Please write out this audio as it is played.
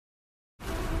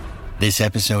This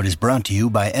episode is brought to you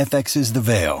by FX's The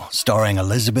Veil, starring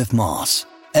Elizabeth Moss.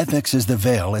 FX's The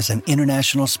Veil is an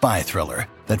international spy thriller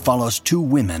that follows two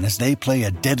women as they play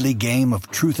a deadly game of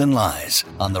truth and lies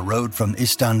on the road from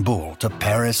Istanbul to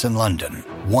Paris and London.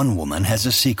 One woman has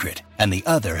a secret, and the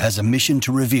other has a mission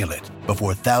to reveal it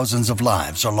before thousands of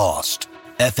lives are lost.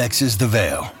 FX's The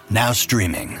Veil, now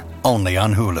streaming, only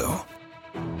on Hulu.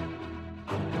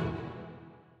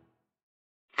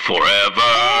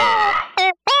 Forever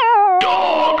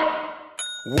Dog.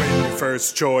 When your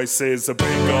first choice is a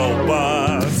big old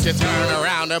bus, You turn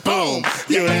around and boom,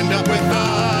 you end up with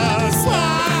a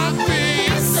sloppy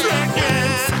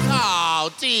seconds.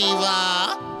 Oh,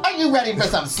 diva. Are you ready for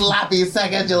some sloppy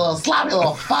seconds, you little sloppy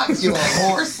little fucks, you little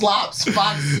horse slops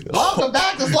fucks? Welcome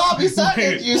back to Sloppy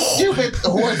Seconds, you stupid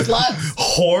horse sluts.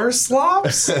 horse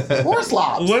slops? Horse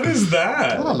slops. What is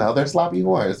that? I don't know, they're sloppy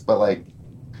horse, but like,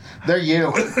 they're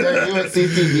you. They're you at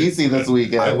CCBC this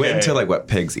weekend. I went into like what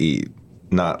pigs eat,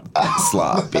 not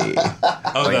sloppy.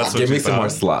 Oh, that's what Give me you some thought. more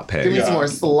slop pig. Give me some more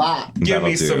slop. Give That'll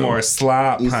me do. some more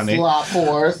slop, You honey. slop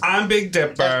horse. I'm Big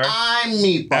Dipper. And I'm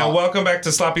Meatball. And welcome back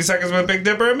to Sloppy Seconds with Big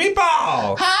Dipper and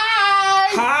Meatball. Hi!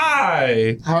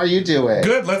 Hi. How are you doing?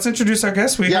 Good. Let's introduce our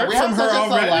guest. We heard we from have her such a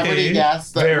already. celebrity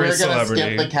guest that Very we're going to celebrity.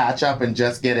 skip the catch up and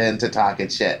just get into talking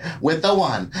shit with the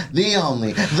one, the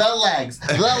only, the legs,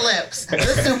 the lips, the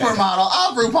supermodel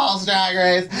of RuPaul's Drag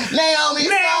Race, Naomi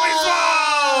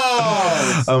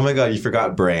Smalls! Oh my god, you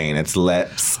forgot brain. It's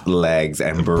lips, legs,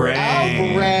 and brain.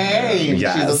 Oh, brain!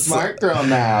 Yes. She's a smart girl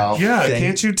now. Yeah, Thank-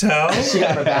 can't you tell? She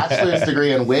got a bachelor's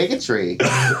degree in wiggatry.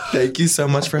 Thank you so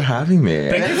much for having me.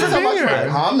 Thank Thank you you for so being much for here.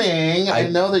 coming. I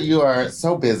know that you are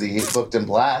so busy, booked and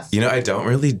blessed. You know, I don't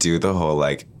really do the whole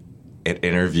like an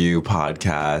interview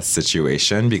podcast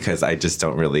situation because I just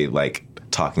don't really like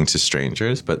talking to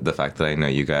strangers. But the fact that I know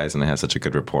you guys and I have such a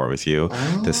good rapport with you,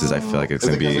 this is, I feel like it's Is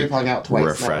going it 'cause to we've hung out twice be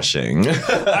now? refreshing.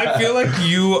 I feel like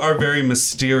you are very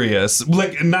mysterious.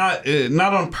 Like not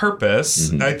on purpose.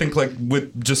 Mm-hmm. I think like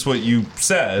with just what you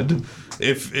said.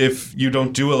 If you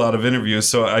don't do a lot of interviews,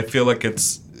 so I feel like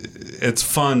it's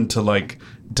fun to like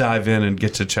dive in and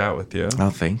get to chat with you.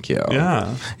 Oh, thank you.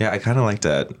 Yeah. Yeah, I kind of like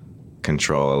to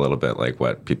control a little bit like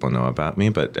what people know about me,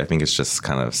 but I think it's just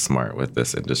kind of smart with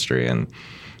this industry and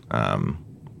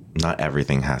not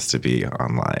everything has to be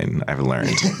online. I've learned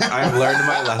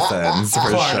my lessons for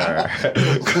sure.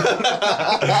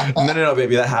 No,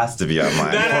 baby, that has to be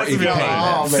online. That for has to be easy online.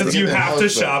 payments. Because you Get the have to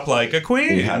host up. shop like a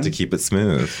queen. You have to keep it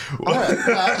smooth.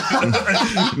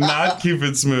 Not keep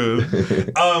it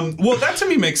smooth. Well, that to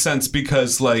me makes sense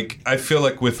because, like, I feel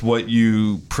like with what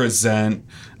you present,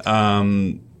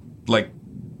 like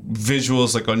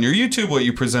visuals, like on your YouTube, what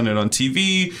you presented on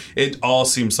TV, it all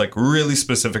seems like really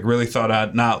specific, really thought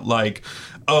out. Not like,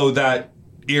 oh, that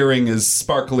earring is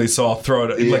sparkly, so I'll throw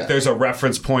it. Yeah. Like, there's a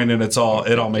reference point, and it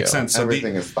all makes sense. So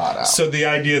Everything is thought out. So the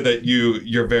idea that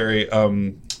you're very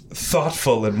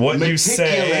thoughtful in what you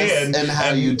say Meticulous in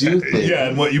how you do things. yeah,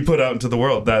 and what you put out into the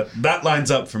world, that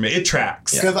lines up for me. It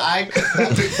tracks. Because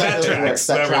That tracks.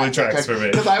 That really tracks for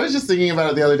me. Because I was just thinking about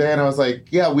it the other day, and I was like,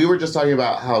 yeah, we were just talking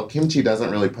about how Kimchi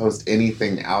doesn't really post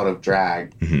anything out of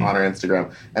drag Mm-hmm. on her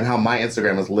Instagram, and how my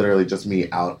Instagram is literally just me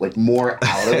out, like more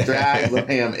out of drag than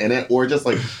I am in it, or just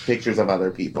like pictures of other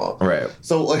people. Right.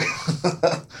 So, like,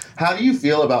 how do you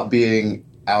feel about being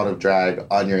out of drag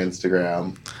on your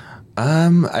Instagram?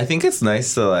 I think it's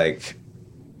nice to like.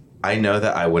 I know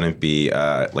that I wouldn't be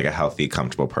like a healthy,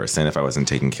 comfortable person if I wasn't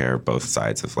taking care of both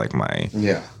sides of like my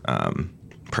Yeah.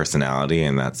 personality,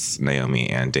 and that's Naomi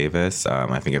and Davis.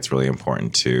 I think it's really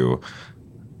important to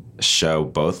show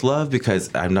both love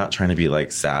because I'm not trying to be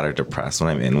like sad or depressed when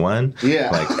I'm in one. Yeah.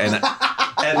 Like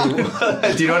and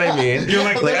do you know what I mean? You're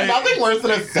like, There's nothing worse than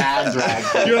a sad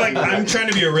drag. you're like, I'm trying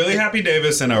to be a really happy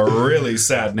Davis and a really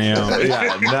sad Naomi.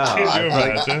 Yeah, no. Can you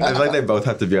imagine? I feel like they both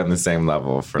have to be on the same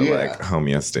level for Yeah. like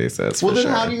homeostasis. Well, for then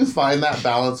sure. how do you find that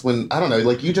balance when, I don't know,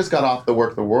 like you just got off the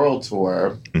Work the World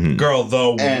tour. Girl,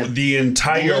 And the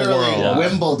entire Literally world.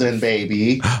 Wimbledon,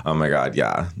 baby. Oh my god,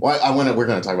 yeah. Well, we're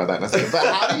going to talk about that in a second. But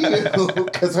how do you,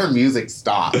 because her music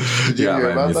stopped. Did you Yeah, hear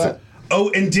my about music- that? Oh,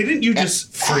 and didn't you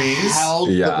just freeze? Held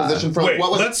the Yeah. position for, Wait,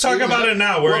 what was it? let's talk about it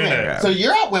now. We're in it. So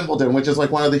you're at Wimbledon, which is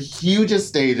like one of the hugest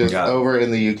stages Yeah. over in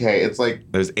the UK. It's like,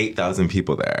 There's 8,000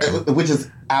 people there. which is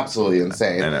absolutely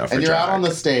insane. I know, for and you're out drag. on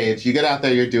the stage, you get out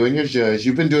there, you're doing your zhuzh.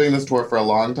 You've been doing this tour for a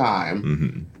long time.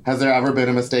 Mm-hmm. Has there ever been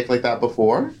a mistake like that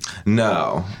before?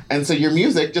 No. And so your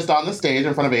music, just on the stage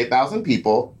in front of 8,000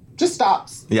 people, just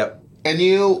stops. Yep. And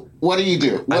you, what do you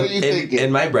do? What are you in, thinking?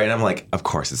 in my brain, I'm like, of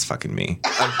course it's fucking me.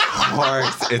 Of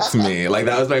course it's me. Like,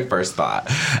 that was my first thought.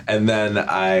 And then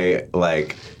I,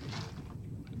 like,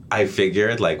 I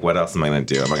figured, like, what else am I going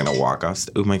to do? Am I going to walk off?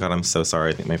 Oh, my God, I'm so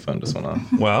sorry. I think my phone just went off.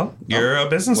 Well, you're a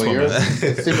businesswoman. You're a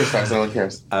superstar, so no one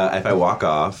cares. If I walk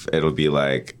off, it'll be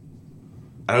like,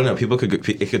 I don't know.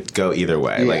 It could go either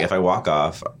way. Yeah. Like, if I walk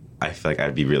off, I feel like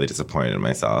I'd be really disappointed in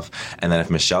myself. And then if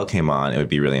Michelle came on, it would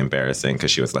be really embarrassing because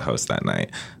she was the host that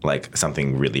night. Like,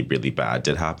 something really, really bad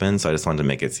did happen. So I just wanted to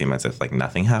make it seem as if, like,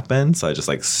 nothing happened. So I just,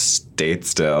 like, stayed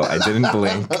still. I didn't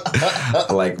blink.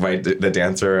 Like, the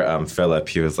dancer, Philip,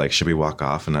 he was like, should we walk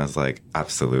off? And I was like,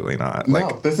 absolutely not. No,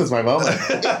 Like, this is my moment.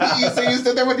 So you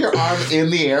stood there with your arm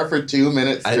in the air for 2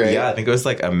 minutes straight? I think it was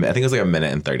like a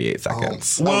minute and 38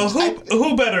 seconds. Well,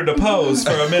 who better to pose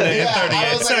for a minute and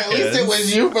 38 was seconds? Like, at least it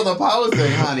was you for the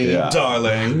posing, honey. Yeah.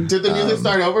 Darling. Did the music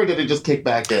start over or did it just kick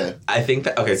back in? I think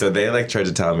that, okay, so they, like, tried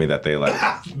to tell me that they, like...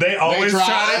 They always try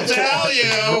tried. to tell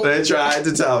you. They tried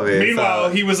to tell me. Meanwhile,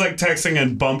 so- he was like texting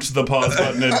and bumped the pause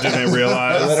button and didn't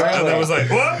realize. And I was like,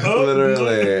 what? Oh.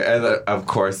 Literally. And of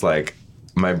course, like,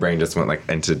 my brain just went, like,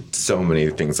 into so many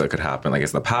things that could happen. Like,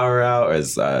 is the power out?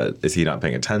 Is he not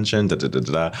paying attention? But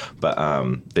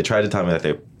they tried to tell me that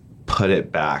they put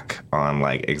it back on,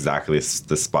 like, exactly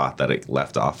the spot that it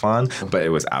left off on, but it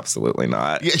was absolutely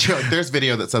not. Yeah, there's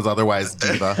video that says otherwise,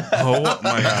 diva. Oh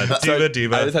my God.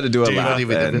 Diva. I just had to do a lap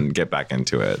diva. and get back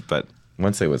into it, but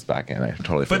once it was back in, I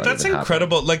totally forgot. But that's it even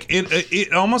incredible. Like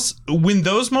it almost, when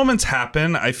those moments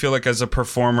happen, I feel like as a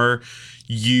performer,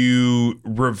 you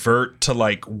revert to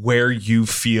like where you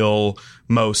feel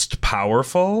most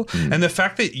powerful. And the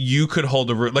fact that you could hold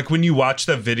a room, like when you watch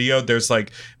the video, there's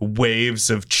like waves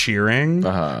of cheering,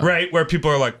 right? Where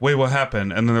people are like, wait, what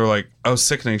happened? And then they're like, oh,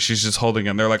 sickening. She's just holding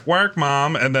it. And they're like, work,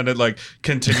 mom. And then it like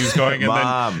continues going. And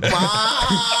Mom. then,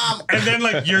 and then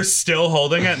like you're still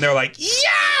holding it. And they're like,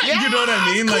 yeah, you know what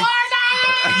I mean? Like,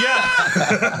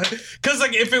 yeah. Because,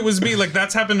 like, if it was me, like,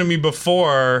 that's happened to me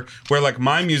before where, like,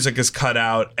 my music is cut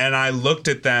out and I looked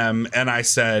at them and I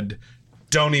said,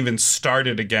 don't even start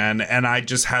it again. And I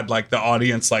just had, like, the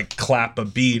audience, like, clap a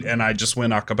beat and I just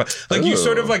went a cappella. Like, you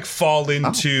sort of, like, fall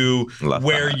into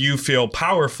where you feel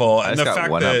powerful. I And just the got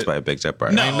fact one that... up by a Big Jet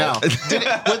Bar. No. I know. Did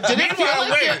it feel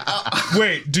like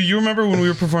Wait, do you remember when we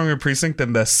were performing at Precinct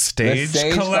and the stage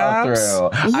collapsed? fell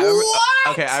through.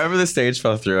 What? I remember the stage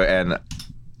fell through and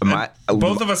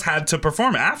Both of us had to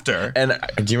perform after. And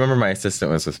do you remember my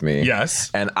assistant was with me?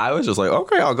 Yes. And I was just like,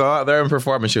 okay, I'll go out there and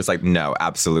perform. And she was like, no,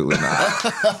 absolutely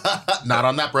not. Not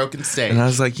on that broken stage. And I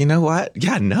was like, you know what?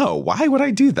 Yeah, no. Why would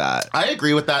I do that? I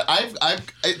agree with that.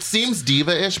 It seems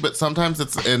diva-ish, but sometimes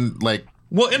it's in like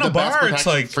Well, in the a best bar, it's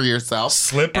protection like for yourself.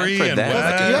 slippery for and them,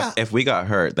 wet. like, Yeah. if we got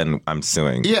hurt, then I'm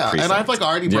suing. Yeah, Precinct, and I've like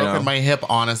already you broken know? my hip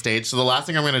on a stage. So the last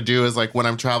thing I'm gonna do is like when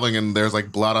I'm traveling and there's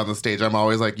like blood on the stage, I'm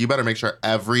always like, you better make sure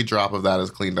every drop of that is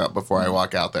cleaned up before I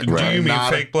walk out there. Do you mean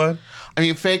Not- fake blood? I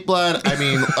mean fake blood. I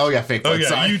mean, oh yeah, fake blood. Oh yeah,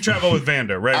 Sorry. you travel with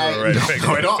Vander, right? No, Fake no,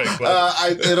 blood, I don't. fake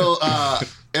blood.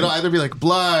 It'll either be like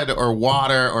blood or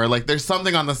water or like there's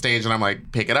something on the stage and I'm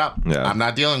like, pick it up. Yeah. I'm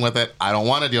not dealing with it. I don't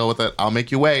want to deal with it. I'll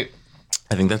make you wait.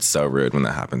 I think that's so rude when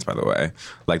that happens, by the way.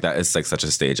 Like, that is like such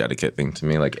a stage etiquette thing to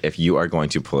me. Like, if you are going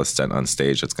to pull a stunt on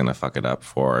stage that's going to fuck it up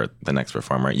for the next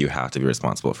performer, you have to be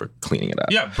responsible for cleaning it up.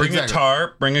 Yeah, bring Exactly. a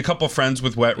tarp, bring a couple friends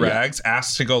with wet rags,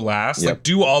 ask to go last. Yep. Like,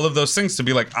 do all of those things to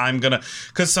be like, I'm gonna,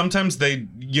 because sometimes they,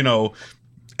 you know,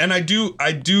 and I do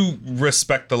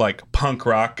respect the like punk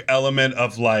rock element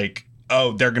of like,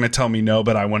 oh, they're gonna tell me no,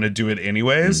 but I want to do it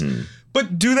anyways.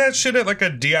 But do that shit at like a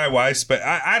DIY space.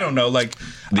 I don't know. Like,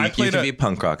 I You played can be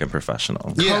punk rock and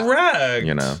professional. Yeah. correct.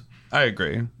 You know? I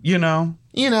agree. You know.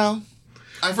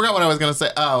 I forgot what I was gonna say.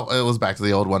 Oh, it was back to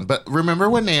the old one. But remember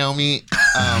when Naomi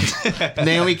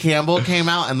Campbell came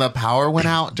out and the power went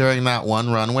out during that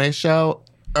one runway show?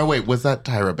 Oh wait, was that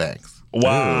Tyra Banks?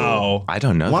 Wow. I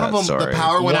don't know One that of them, story. the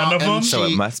power went One out, of them? and So it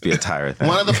she, must be a Tyra thing.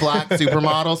 one of the black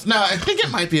supermodels. No, I think it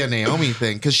might be a Naomi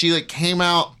thing because she like came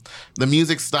out, the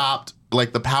music stopped,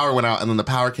 like the power went out, and then the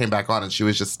power came back on, and she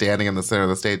was just standing in the center of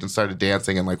the stage and started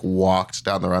dancing and like walked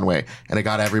down the runway, and it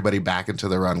got everybody back into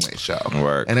the runway show.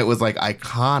 Work. And it was like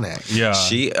iconic. Yeah.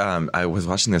 She, I was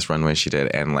watching this runway she did,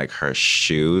 and like her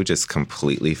shoe just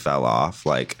completely fell off,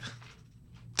 like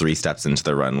 3 steps into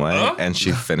the runway, and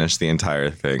she finished the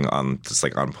entire thing on just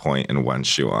like on point and one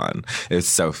shoe on. It was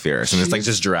so fierce, and it's like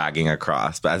just dragging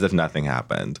across, but as if nothing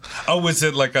happened. Oh, was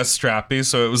it like a strappy?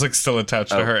 So it was like still attached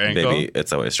to her ankle? Baby,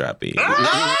 it's always strappy.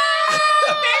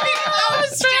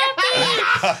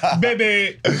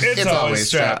 Baby, it's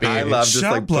always strappy. I love just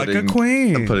Shop like like a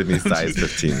queen. putting these size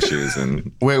 15 shoes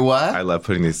in. Wait, what? I love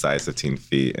putting these size 15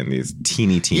 feet in these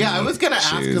teeny Yeah, I was gonna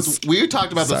ask because we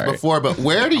talked about Sorry. this before, but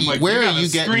where do you like, where you are gotta you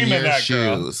getting scream at your that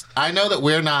girl. shoes? I know that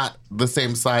we're not the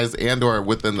same size and or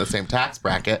within the same tax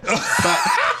bracket, but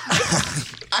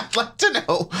like to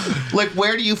know, like,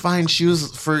 where do you find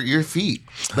shoes for your feet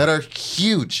that are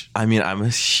huge? I mean, I'm a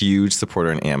huge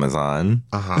supporter on Amazon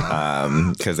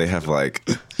because they have like,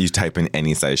 you type in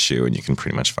any size shoe and you can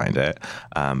pretty much find it.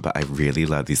 But I really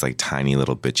love these like tiny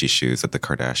little bitchy shoes that the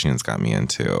Kardashians got me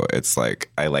into. It's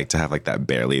like, I like to have like that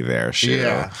barely there shoe.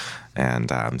 Yeah.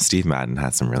 And Steve Madden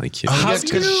had some really cute.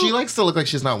 Because she likes to look like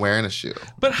she's not wearing a shoe.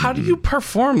 But how do you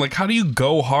perform? Like, how do you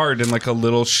go hard in like a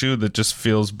little shoe that just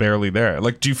feels barely there?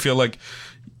 Like, do you feel like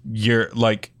you're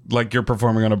like you're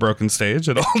performing on a broken stage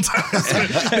at all times?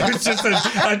 It's just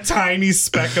a tiny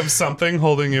speck of something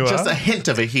holding you Just up. a hint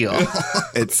of a heel.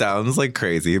 It sounds like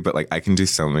crazy, but like I can do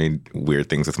so many weird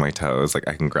things with my toes. Like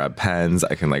I can grab pens,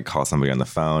 I can like call somebody on the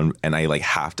phone, and I like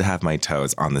have to have my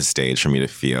toes on the stage for me to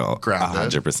feel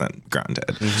Grounded. 100%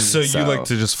 grounded. So you like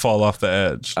to just fall off the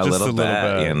edge? A Just little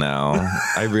bit, you know.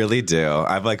 I really do.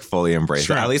 I've like fully embraced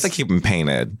it. At least I keep them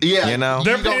painted. Yeah. You know?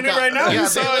 They're You don't painted got- right now. Yeah, You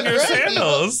saw on your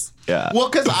sandals. Yeah. Well,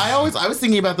 because I was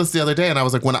thinking about this the other day, and I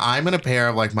was like, when I'm in a pair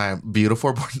of like my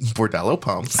beautiful Bordello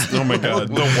pumps, Oh my god,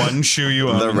 the one shoe you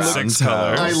own The in round 6 toe.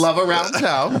 colors. I love a round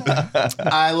toe.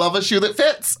 I love a shoe that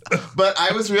fits. But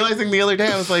I was realizing the other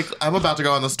day, I was like, I'm about to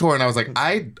go on this tour, and I was like,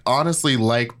 I honestly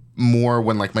like more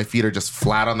when like my feet are just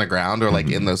flat on the ground or like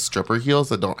in those stripper heels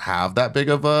that don't have that big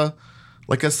of a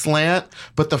like a slant,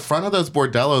 but the front of those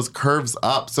Bordellos curves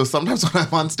up. So sometimes when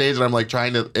I'm on stage and I'm like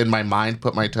trying to, in my mind,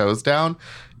 put my toes down,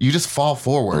 you just fall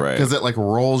forward Right. because it like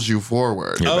rolls you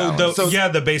forward. Oh, balance.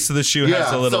 the base of the shoe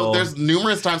has a little. So there's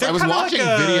numerous times They're I was kinda watching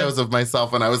like a- videos of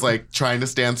myself and I was like trying to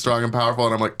stand strong and powerful,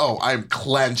 and I'm like, oh, I'm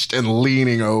clenched and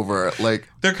leaning over. Like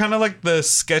They're kind of like the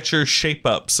Skechers shape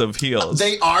ups of heels.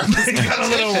 they are. They got a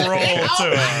little roll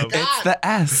to them. It's the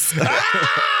S.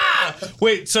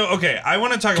 Wait, so okay, I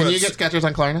want to talk Can about. you get Skechers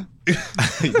on Klarna?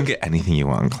 You can get anything you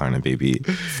want on Klarna, baby,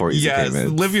 for easy Yes,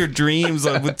 payments. live your dreams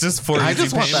with just 40 I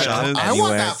just want that. payments. I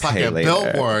want that Anywhere, pay fucking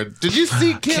later. billboard. Did you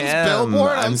see Kim's Kim,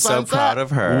 billboard on I'm so Sunset? proud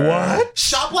of her. What?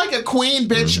 Shop like a queen,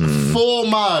 bitch. Mm-hmm. Full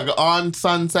mug on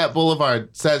Sunset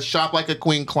Boulevard says "Shop like a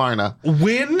queen, Klarna."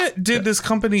 When did this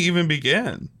company even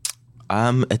begin?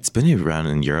 It's been around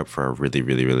in Europe for a really,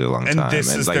 really, really long And time. this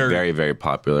And is it's like their very, very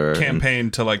popular.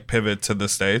 Campaign to like pivot to the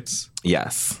States.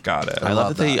 Yes. Got it. I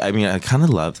love that they, I mean, I kind of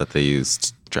love that they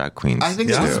used drag queens. I think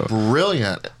too. it's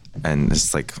brilliant. And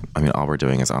it's like, I mean, all we're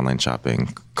doing is online shopping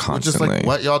Just constantly. like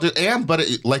what y'all do,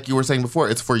 like you were saying before,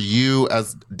 it's for you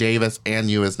as Davis and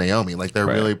you as Naomi. Like they're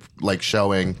Right. really like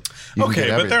showing. You can Okay, get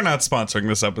but everything. they're not sponsoring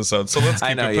this episode, so let's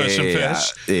keep I know, it pushing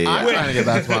fish. yeah. I'm trying to get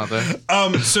that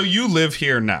sponsor. So you live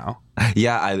here now.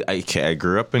 Yeah, I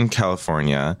grew up in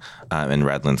California, in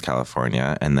Redlands,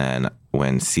 California, and then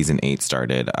when season 8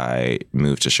 started, I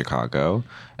moved to Chicago,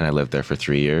 and I lived there for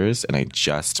 3 years, and I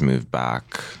just moved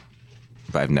back,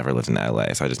 but I've never lived in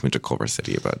LA, so I just moved to Culver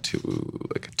City about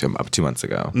 2 months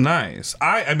ago. Nice.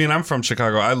 I mean, I'm from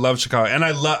Chicago. I love Chicago, and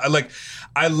I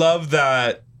love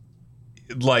that.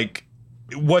 Like,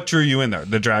 what drew you in there?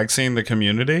 The drag scene, the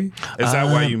community. Is that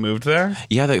why you moved there?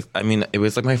 Yeah, I mean, it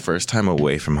was like my first time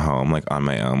away from home, like on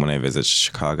my own when I visited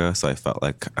Chicago, so I felt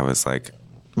like I was like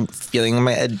feeling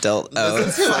my adult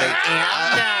oats.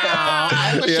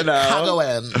 I'm a You know?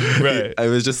 Chicagoan. Right. I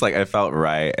was just like, I felt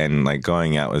right, and like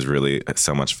going out was really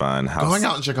so much fun. Going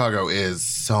out in Chicago is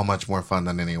so much more fun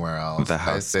than anywhere else. The I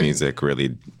house think. music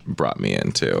really brought me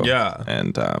into. Yeah.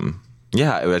 And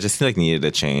yeah, I just like needed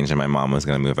a change, and my mom was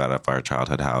going to move out of our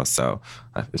childhood house, so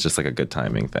it's just like a good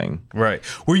timing thing. Right.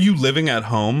 Were you living at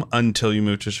home until you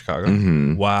moved to Chicago?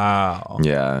 Mm-hmm. Wow.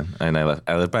 Yeah, and I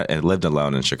lived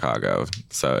alone in Chicago,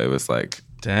 so it was like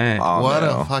Dang. all What new.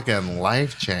 a fucking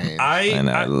life change. And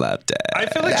I loved it. I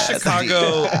feel like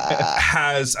Chicago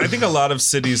has. I think a lot of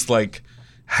cities like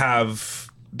have.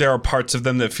 There are parts of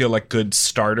them that feel like good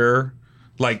starter.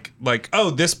 Like oh,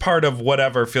 this part of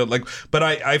whatever feel like. But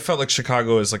I felt like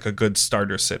Chicago is like a good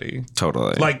starter city.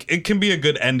 Totally. Like it can be a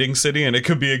good ending city, and it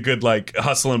could be a good like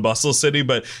hustle and bustle city.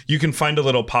 But you can find a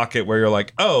little pocket where you're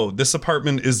like, oh, this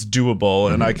apartment is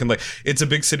doable, and I can like. It's a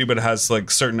big city, but it has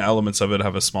like certain elements of it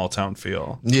have a small town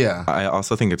feel. yeah. I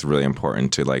also think it's really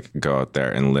important to like go out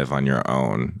there and live on your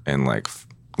own and like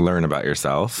learn about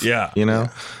yourself. Yeah. You know,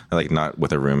 like not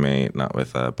with a roommate, not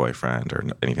with a boyfriend or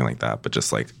anything like that, but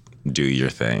just like do your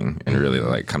thing and really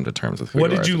like come to terms with who What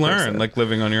you are did as you a learn person. like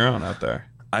living on your own out there?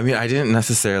 I mean, I didn't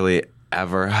necessarily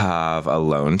ever have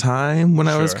alone time when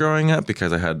I was Sure. growing up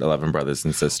because I had 11 brothers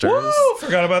and sisters. Woo!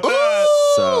 Forgot about that.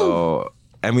 So,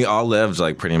 and we all lived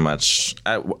like pretty much,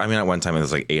 at one time it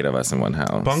was like 8 of us in one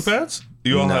house. Bunk beds?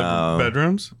 You all have No.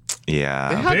 bedrooms?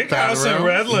 Yeah. had Big house in bedrooms.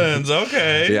 Redlands.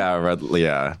 Okay.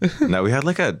 Yeah. No, we had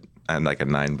like a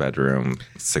 9-bedroom,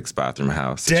 6-bathroom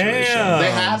house. Damn. situation.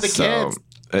 They had the So, kids.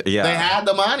 Yeah. They had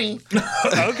the money.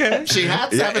 Okay. She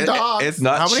had 7 dogs. It's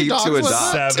not How many cheap dogs to was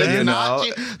adopt. that? Seven. It's You not know?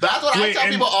 cheap. That's what I tell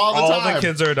and people all the time. All the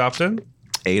kids are adopted?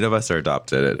 8 of us are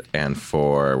adopted, and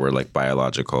 4 were like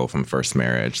biological from first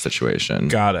marriage situation.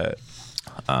 Got it.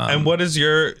 And what is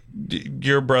your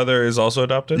brother is also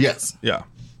adopted? Yes. Yeah.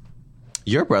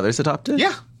 Your brother's adopted?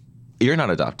 Yeah. You're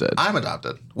not adopted. I'm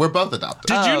adopted. We're both adopted.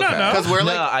 Did you not know? Because we're No,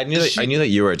 like, I knew that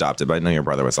you were adopted, but I know your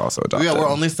brother was also adopted. yeah, we're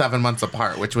only 7 months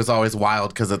apart, which was always wild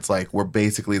because it's like we're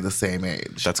basically the same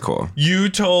age. That's cool. You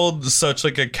told such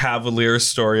like a cavalier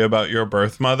story about your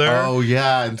birth mother. Oh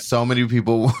yeah, and so many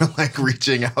people were like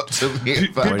reaching out to me.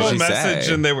 About What People did she messaged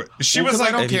say? and they were. She Well, was 'cause like,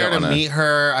 I don't if you care to don't wanna- meet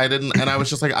her. I didn't, and I was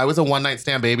just like, I was a one night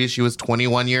stand baby. She was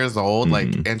 21 years old, like,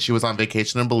 and she was on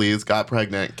vacation in Belize, got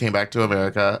pregnant, came back to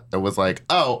America, and was like,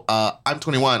 oh, I'm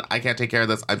 21, I can't take care of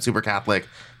this. I'm super Catholic,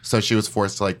 so she was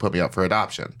forced to like put me up for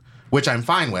adoption, which I'm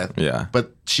fine with. Yeah.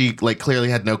 but she like clearly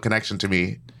had no connection to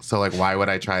me, so like, why would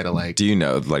I try to like? Do you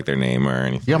know like their name or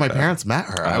anything? Yeah, my like that? parents met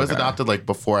her. I was Okay. adopted like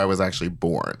before I was actually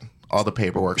born. All the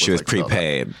paperwork. She was like, filled out.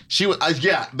 prepaid. She was,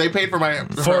 yeah. They paid for my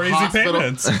For her easy hospital-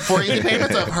 payments. for easy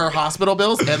payments of her hospital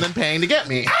bills, and then paying to get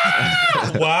me.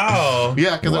 wow.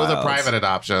 Yeah, because it was a Wild. private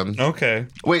adoption. Okay.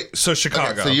 Wait, So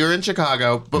Chicago. okay, so you're in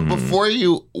Chicago, but before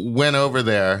you went over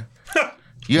there,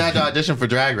 you had to audition for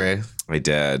Drag Race. I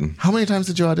did. How many times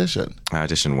did you audition? I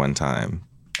auditioned one time.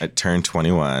 I turned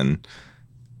 21,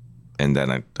 and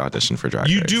then I auditioned for Drag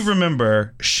You Race. do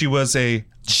remember she was a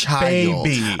Child.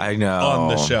 baby I know. on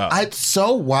the show. It's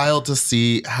so wild to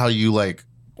see how you like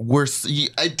were.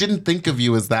 I didn't think of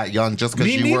you as that young just because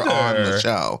Me you were on neither. the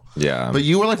show. Yeah. But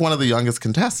you were like one of the youngest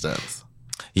contestants.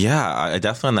 Yeah, I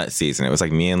definitely on that season. It was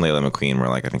like me and Layla McQueen were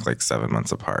like, I think like 7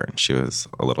 months apart. She was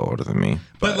a little older than me.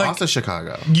 but like Also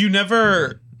Chicago. you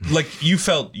never like you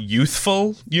felt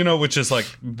youthful, you know, which is like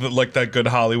that good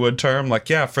Hollywood term, like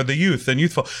yeah, for the youth and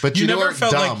youthful. But you you never weren't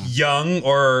felt dumb. like young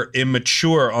or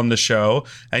immature on the show,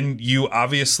 and you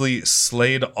obviously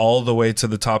slayed all the way to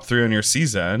the top 3 on your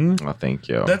season. Oh, thank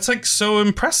you. That's like so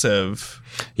impressive.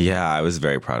 Yeah, I was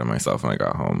very proud of myself when I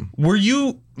got home. Were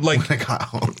you like I got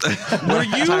home. were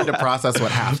you Time to process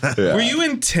what happened. Were you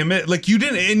intimidated? Like you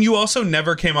didn't, and you also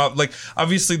never came out. Like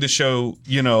obviously the show,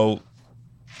 you know,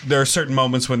 there are certain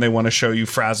moments when they want to show you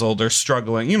frazzled or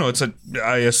struggling. You know, it's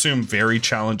I assume, very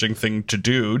challenging thing to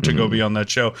do to go be on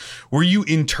that show. Were you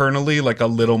internally like a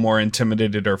little more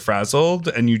intimidated or frazzled,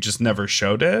 and you just never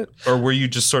showed it, or were you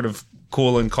just sort of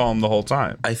cool and calm the whole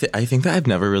time? I think that I've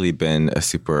never really been a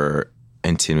super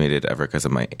intimidated ever because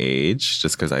of my age,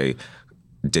 just because I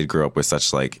did grow up with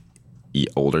such like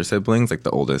older siblings. Like the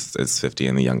oldest is 50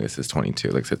 and the youngest is 22.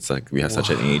 Like it's like we have such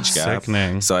an age gap.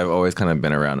 Sickening. So I've always kind of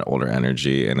been around older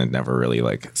energy, and it never really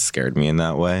like scared me in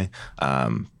that way.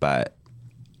 But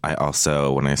I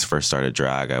also, when I first started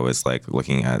drag, I was like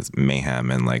looking at Mayhem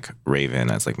and like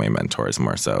Raven as like my mentors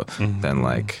more so than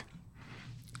like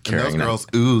And those caring. girls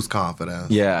ooze confidence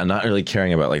Yeah, not really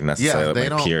caring about like necessarily Yeah, they what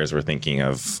my don't- peers were thinking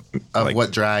of of like, what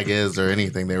drag is or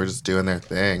anything. They were just doing their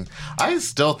thing. I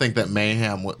still think that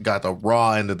Mayhem got the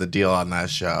raw end of the deal on that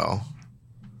show.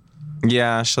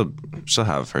 Yeah, she'll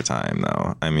have her time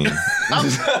though. I mean,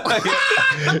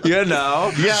 you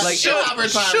know, Yeah, Like, she'll have her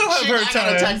time. she'll have her I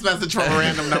got a time. text message from a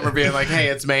random number being like, "Hey,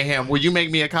 it's Mayhem. Will you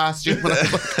make me a costume?" And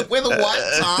I'm like, with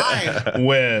what time?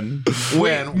 When?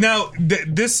 When? Now,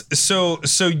 this so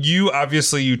you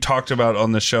obviously you talked about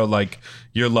on the show like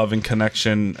your love and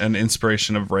connection and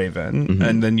inspiration of Raven,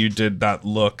 and then you did that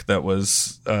look that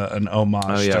was an homage.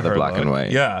 Oh, yeah, to the her black look. and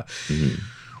white. Yeah.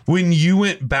 When you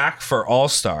went back for All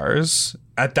Stars,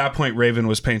 at that point Raven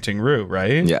was painting Rue,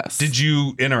 right? Yes. Did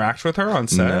you interact with her on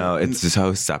set? no, it's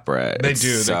so separate. They It's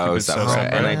do. They so keep it so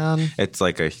separate, and separate. it's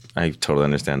like I totally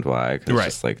understand why. Because Right.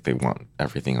 it's just like they want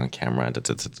everything on camera.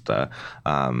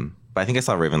 But I think I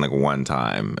saw Raven like one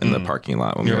time in the parking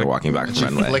lot when we were walking back from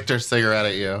Runway. Flicked her cigarette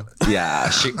at you. Yeah,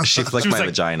 she flicked was my like-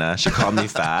 vagina. She called me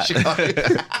fat.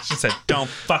 She said, "Don't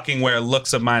fucking wear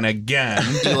looks of mine again."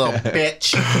 You little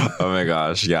bitch. Oh my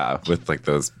gosh, yeah, with like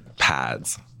those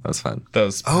pads. That was fun.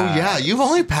 Those. Oh yeah, you've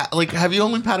only have you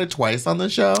only patted twice on the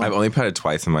show? I've only patted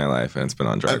twice in my life, and it's been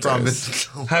on Drag It's on Race.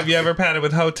 this- Have you ever patted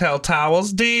with hotel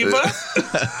towels, diva?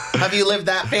 Have you lived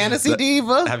that fantasy,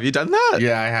 diva? Have you done that?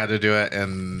 Yeah, I had to do it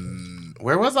in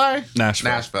where was I?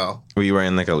 Nashville. Were you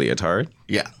wearing like a leotard?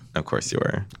 Yeah. Of course you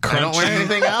were. I don't wear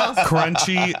anything else.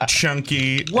 Crunchy,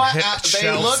 chunky, What? hip They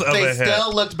shells of they a hip.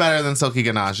 still looked better than Silky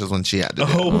Ganache's when she had to do it.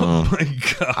 Oh my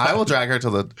god! I will drag her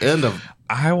till the end of.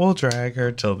 I will drag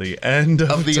her till the end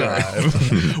of the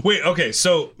time. Wait, okay,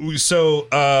 so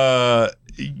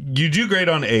you do great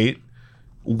on 8,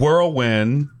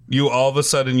 Whirlwind. You all of a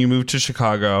sudden you moved to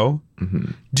Chicago.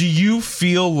 Do you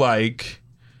feel like,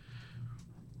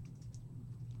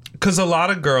 because a lot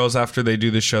of girls after they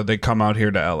do the show, they come out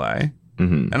here to LA.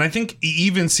 And I think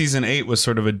even season 8 was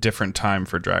sort of a different time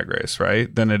for Drag Race,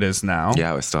 right? Than it is now.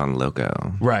 Yeah, I was still on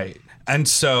Loco. Right. And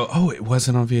so, it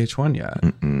wasn't on VH1 yet.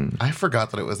 I forgot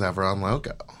that it was ever on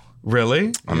Logo.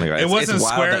 Really? Oh my God. It wasn't it's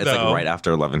wild Square, that it's though. like right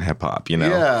after Love and Hip Hop, you know?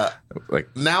 Yeah. Like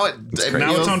Now it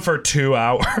Now it's on for 2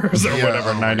 hours or Yeah,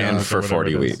 whatever, oh my 90 God. minutes or For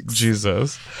 40 whatever it is. weeks.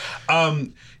 Jesus.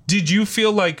 Did you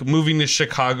feel like moving to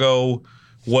Chicago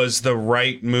was the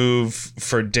right move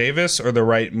for Davis or the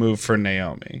right move for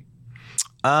Naomi?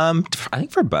 I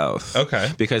think for both.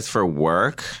 Okay. Because for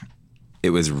work, it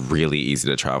was really easy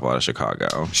to travel out of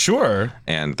Chicago. Sure.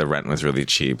 And the rent was really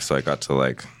cheap, so I got to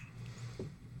like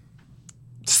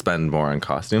spend more on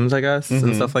costumes, I guess,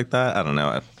 and stuff like that. I don't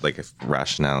know, like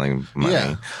rationaling money.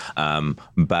 Yeah.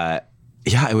 But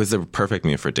yeah, it was a perfect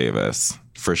move for Davis.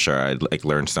 For sure. I like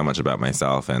learned so much about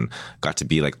myself and got to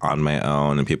be like on my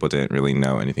own, and people didn't really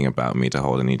know anything about me to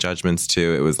hold any judgments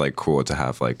to. It was like cool to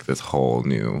have like this whole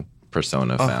new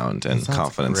persona found and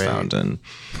confidence great. found. And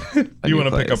You want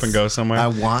to pick up and go somewhere? I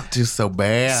want to so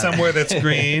bad. Somewhere that's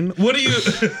green. What do you...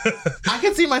 I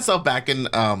could see myself back in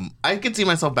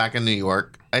New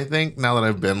York. I think now that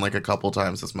I've been like a couple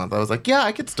times this month, I was like, yeah,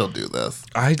 I could still do this.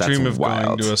 I That's dream of going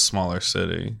wild. to a smaller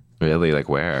city. really, like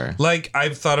where? Like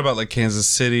I've thought about like Kansas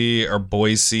City or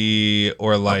Boise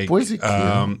or like Boise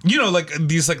cute. you know, like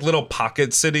these like little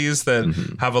pocket cities that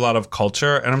have a lot of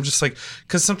culture, and I'm just like,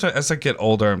 because sometimes as I get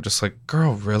older, I'm just like,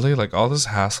 girl, really, like all this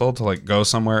hassle to like go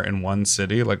somewhere in one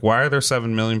city, like why are there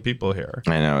 7 million people here?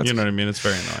 I know. You know what I mean? It's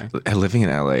very annoying, Living in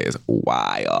LA is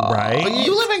wild. right? But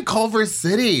you live in Culver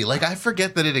City. Like I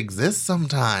forget that it exists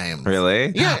sometimes.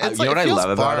 Really? Yeah, it's You know like, what it I feels love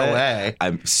about far it? away.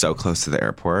 I'm so close to the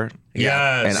airport.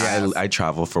 Yes. And I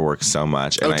travel for work so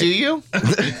much. And Oh, do you?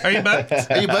 Are you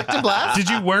booked? Are you booked and blessed? Did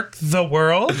you work the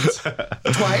world?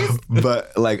 Twice?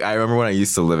 But like I remember when I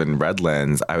used to live in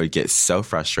Redlands, I would get so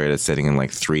frustrated sitting in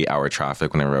like 3-hour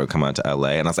traffic whenever I would come out to LA,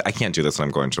 and I was like, I can't do this when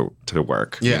I'm going to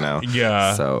work. Yeah. You know?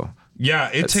 Yeah. So Yeah,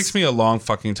 it takes me a long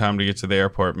fucking time to get to the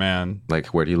airport, man. like,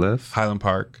 where do you live? Highland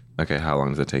Park. Okay, how long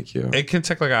does it take you? It can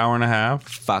take like an hour and a half.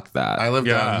 Fuck that. I live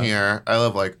Yeah. down here. I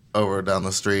live like over down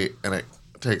the street, and it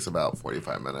takes about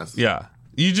 45 minutes. Yeah.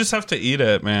 You just have to eat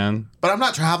it, man. But I'm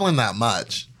not traveling that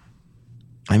much.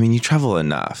 I mean, you travel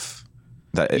enough.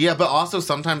 That Yeah, but also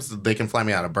sometimes they can fly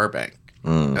me out of Burbank.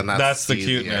 And That's the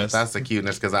easier. cuteness. That's the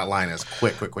cuteness because that line is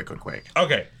quick.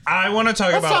 Okay, I want to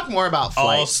talk Let's about talk more about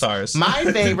flights. All Stars. My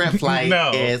favorite flight No.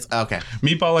 is okay.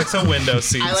 Meatball likes a window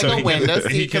seat. I like so a he window can,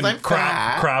 seat he 'cause can I'm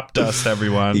fat. crop dust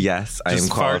everyone. Yes, I am Just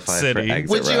Fart qualified City. for exit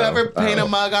Would you row. ever paint a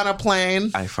mug on a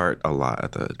plane? I fart a lot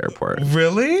at the airport.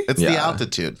 Really? It's the Yeah.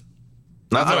 altitude.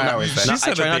 Not what I always say. She I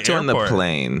said try at not the to on the airport.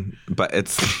 plane, but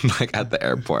it's like at the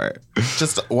airport.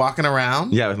 Just walking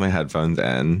around. Yeah, with my headphones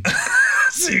in.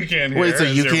 So you can't hear. Wait, so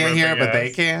as you you're can't hear, ripping but they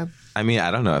ass. can? I mean,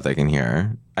 I don't know if they can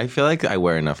hear. I feel like I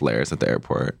wear enough layers at the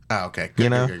airport. Oh, okay. Good, You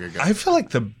know? good. I feel like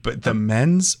the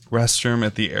men's restroom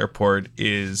at the airport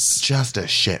is Just a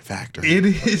shit factory. it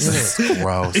is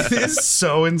gross. It is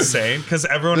so insane because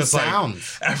everyone The is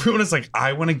sounds. like,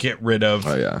 I want to get rid of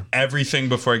Oh, yeah. everything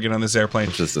before I get on this airplane.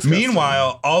 Which is disgusting.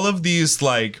 Meanwhile, all of these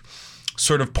like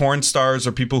sort of porn stars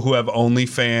or people who have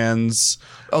OnlyFans,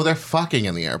 Oh, they're fucking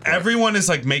in the airport. everyone is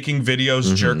like making videos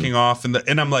Mm-hmm. jerking off, and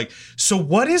I'm like, so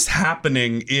what is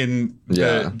happening in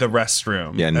Yeah. the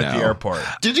restroom Yeah, at no. the airport?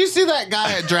 Did you see that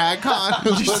guy at DragCon who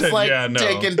was said, like yeah, no.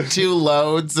 taking 2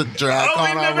 loads of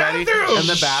DragCon in the already bathroom. in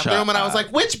the bathroom? And I was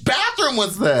like, which bathroom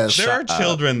was this? There are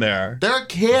children there. There are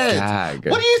kids. Gag.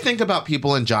 What do you think about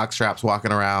people in jock straps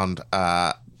walking around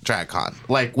DragCon?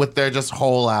 Like with their just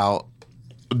hole out,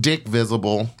 dick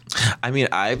visible. I mean,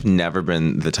 I've never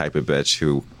been the type of bitch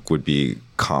who would be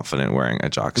confident wearing a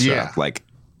jockstrap. Yeah. Like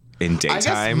in I guess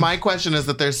daytime. my question is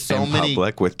that there's so in many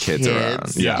public with kids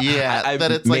around. Yeah.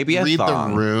 that it's maybe like a read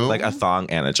thong, the room. like a thong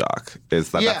and a jock. That's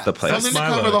the place. something to my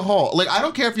cover look. the hole. Like I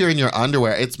don't care if you're in your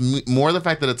underwear. It's more the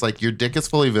fact that it's like your dick is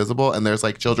fully visible and there's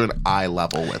like children eye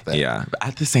level with it. Yeah. But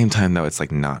at the same time, though, it's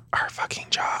like not our fucking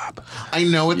job. I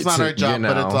know it's It's not a- our job, you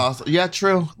but it's know. also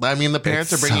true. I mean, the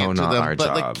parents It's are bringing so it to not them, our but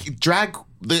job. like drag,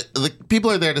 the people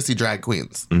are there to see drag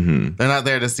queens. Mm-hmm. They're not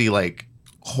there to see like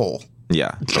hole.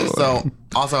 Yeah. Totally. So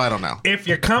also, I don't know. If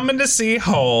you're coming to see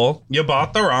Hole, you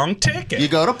bought the wrong ticket. You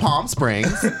go to Palm Springs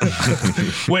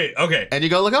Wait, okay. and you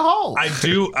go look at Hole.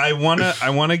 I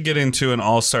wanna get into an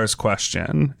All-Stars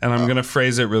question, and I'm gonna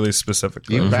phrase it really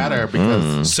specifically. You better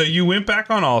because So you went back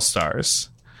on All Stars.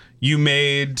 You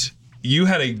made you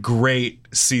had a great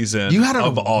season You had a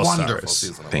of All wonderful Stars.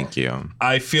 season. Of Thank you.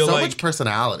 I feel So like much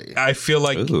personality. I feel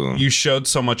like Ooh. you showed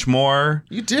so much more.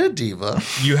 You did, Diva.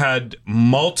 You had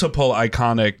multiple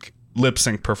iconic lip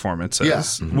sync performances,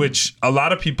 Yeah. which a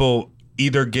lot of people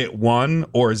either get 1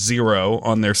 or 0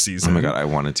 on their season. Oh my God, I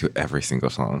wanted to every single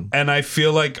song. And I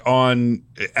feel like on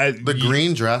The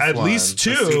green dress at one, least 2,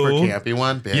 the super campy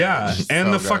one. Bitch. yeah, and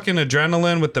So the good. fucking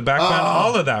adrenaline with the backbend,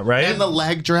 all of that, right? And the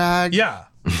leg drag. Yeah.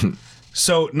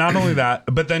 So not only that,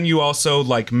 but then you also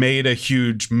like made a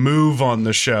huge move on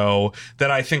the show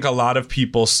that I think a lot of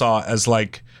people saw as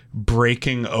like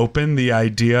breaking open the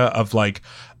idea of like,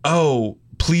 oh,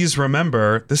 please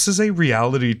remember, this is a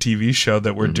reality TV show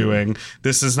that we're doing.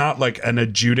 This is not like an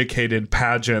adjudicated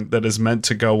pageant that is meant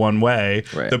to go one way.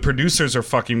 Right. The producers are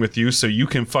fucking with you, so you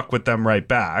can fuck with them right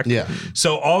back. Yeah.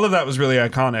 So all of that was really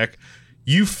iconic.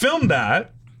 You filmed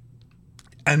that.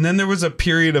 And then there was a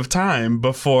period of time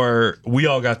before we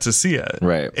all got to see it.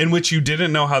 Right. In which you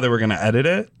didn't know how they were going to edit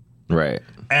it. Right.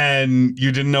 And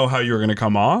you didn't know how you were going to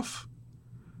come off.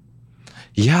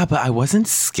 Yeah, but I wasn't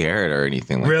scared or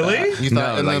anything like Really? that. You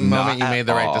thought in the like, moment you not made at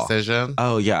the right all. decision?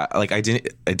 Oh yeah, like I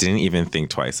didn't even think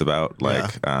twice about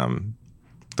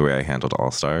the way I handled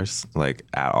All Stars, like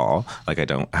at all. Like I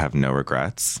don't have no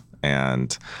regrets.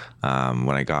 And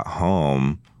when I got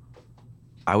home,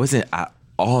 I wasn't at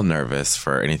all nervous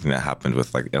for anything that happened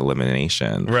with like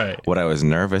elimination. Right. What I was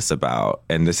nervous about,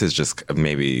 and this is just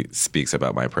maybe speaks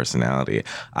about my personality,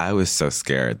 I was so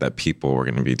scared that people were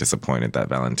going to be disappointed that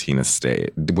Valentina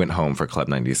went home for Club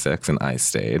 96 and I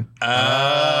stayed.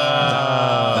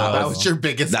 That was your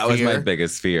biggest That fear. was my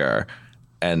biggest fear.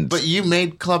 And But you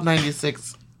made Club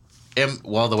 96,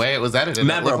 well, the way it was edited, it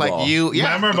looked Memorable. like you.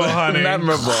 Yeah. Memorable, honey.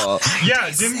 memorable.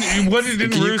 Yeah, didn't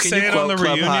Can you Rue say it on the quote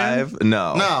Club reunion? Hive?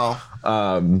 No. No.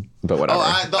 But whatever.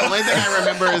 The only thing I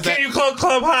remember is that. Can you call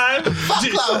Club Hive?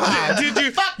 Fuck Club Hive. Did you?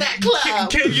 Fuck that club.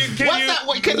 Can you? What's that?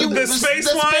 Wait, can you? The space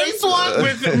the one? space one?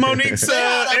 With Monique's They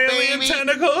had a alien baby.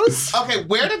 tentacles? Okay,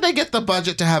 where did they get the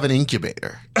budget to have an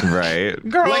incubator? Right.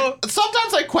 Girl. Like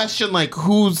sometimes I question like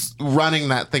who's running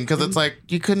that thing because it's like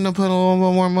you couldn't have put a little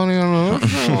bit more money on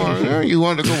it. You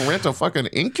wanted to go rent a fucking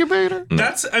incubator?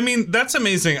 That's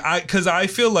amazing. Because I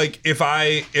feel like if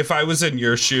I was in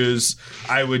your shoes,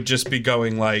 I would just be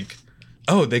going like,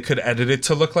 oh, they could edit it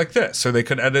to look like this, or they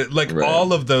could edit like Right.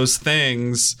 all of those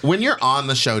things. When you're on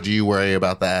the show, do you worry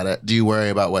about the edit? Do you worry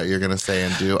about what you're gonna say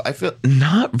and do? I feel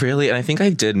Not really. And I think I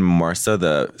did more so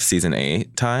the season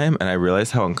 8 time. And I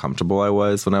realized how uncomfortable I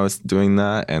was when I was doing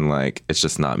that. And like, it's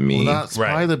just not me. that's Right.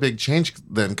 probably the big change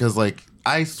then, because like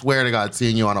I swear to God,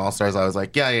 seeing you on All Stars, I was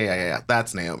like, yeah,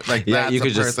 that's Naomi. Like Yeah, that's you a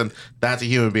could just- person. That's a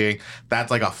human being. That's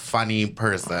like a funny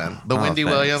person. The Wendy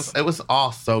thanks. Williams, it was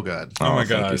all so good. Oh my Thank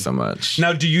God. you so much.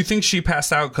 Now, do you think she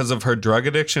passed out because of her drug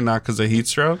addiction, not because of heat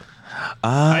stroke?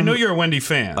 I know you're a Wendy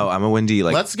fan. Oh, I'm a Wendy.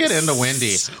 Like, Let's get into Wendy.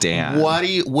 Stan.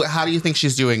 How do you think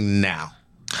she's doing now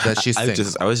that she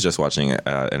sings? I was just watching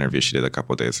an interview she did a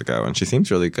couple days ago, and she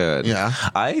seems really good. Yeah.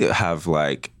 I have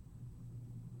like,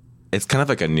 it's kind of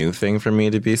like a new thing for me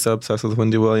to be so obsessed with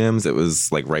Wendy Williams. It was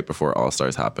like right before All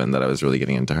Stars happened that I was really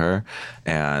getting into her,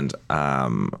 and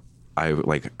I'm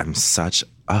such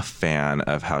a fan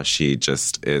of how she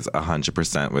just is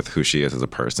 100% with who she is as a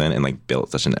person and like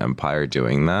built such an empire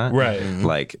doing that. Right.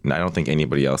 Like, I don't think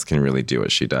anybody else can really do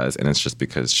what she does, and it's just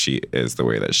because she is the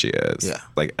way that she is. Yeah.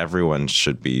 Like, everyone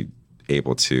should be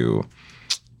able to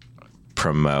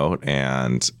promote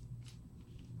and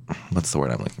what's the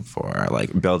word I'm looking for?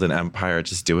 Like, build an empire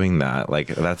just doing that. Like,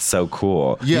 that's so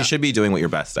cool. Yeah. You should be doing what you're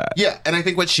best at. Yeah, and I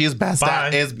think what she's best Bye.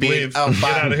 at is being. Leave. Oh, Get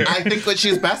bye. outta here. I think what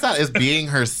she's best at is being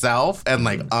herself and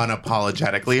like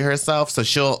unapologetically herself.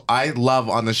 So I love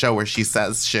on the show where she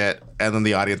says shit and then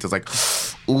the audience is like,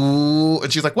 ooh,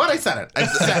 and she's like, "What? I said it. I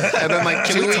said it." And then like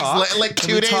 2 weeks, like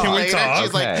 2 days Can we later, talk? she's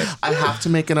Okay. like, "I have to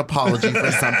make an apology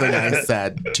for something I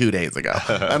said 2 days ago."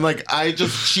 I'm like,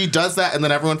 she does that, and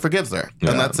then everyone forgives her,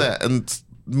 and that's it. And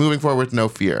moving forward, no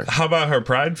fear. How about her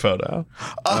pride photo?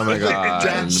 Oh my God.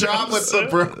 That job with the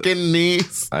broken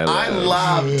knees. I I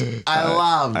loved.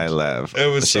 I love. It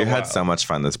was She so had wild. so much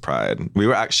fun this Pride.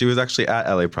 She was actually at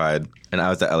LA Pride, and I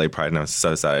was at LA Pride, and I was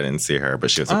so sad I didn't see her. But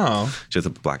she was a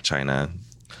Black China.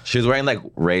 She was wearing like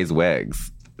raised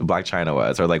wigs. Black China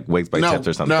was, or like wigs by tips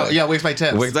or something. No, yeah, wigs by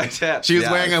tips. Wigs by tips. She was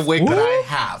yes. wearing a wig that I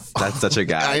have. That's such a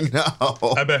guy. I know.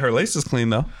 I bet her lace is clean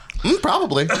though.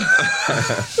 Probably.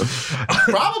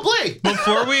 Probably.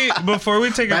 Before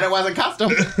we take But a it wasn't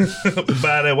custom.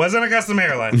 but it wasn't a custom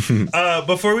hairline.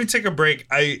 Before we take a break,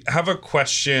 I have a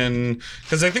question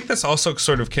because I think this also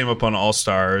sort of came up on All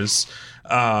Stars.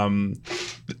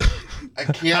 I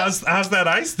can't. How's that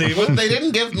ice, Steven? They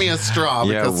didn't give me a straw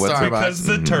Yeah, because what's- Starbucks. Because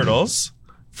the turtles,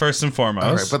 first and foremost.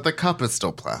 All right, but the cup is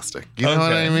still plastic. You know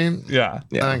what I mean? Yeah.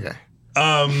 Yeah. Okay.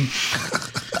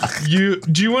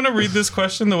 Do you want to read this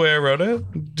question the way I wrote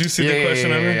it? Do you see the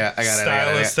question? Evan? Yeah. I got it.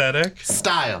 Style, aesthetic.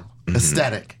 Style,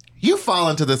 aesthetic. You fall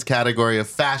into this category of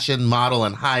fashion, model,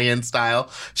 and high-end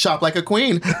style. Shop like a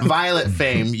queen. Violet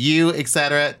fame, you,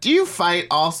 etc. Do you fight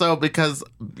also because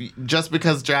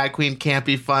drag queen can't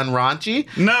be fun, raunchy?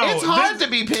 No, It's hard to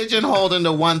be pigeonholed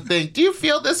into one thing. Do you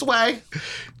feel this way?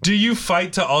 Do you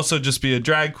fight to also just be a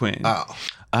drag queen? Oh.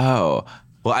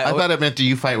 Well, I thought it meant do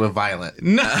you fight with Violet?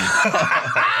 No.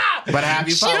 But have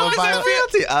you fought with Violet?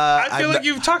 I feel like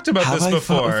you've talked about this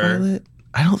before.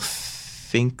 I don't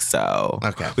think so.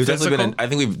 Okay. We've definitely Physical? I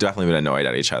think we've definitely been annoyed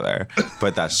at each other,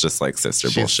 but that's just like sister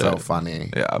She's bullshit. so funny.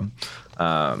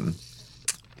 Yeah.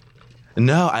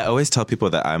 No, I always tell people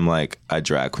that I'm like a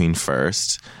drag queen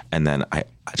first, and then I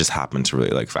just happen to really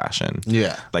like fashion.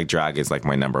 Yeah. Like drag is like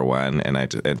my number one, and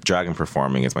drag and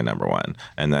performing is my number one,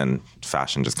 and then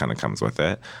fashion just kind of comes with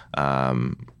it.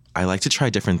 I like to try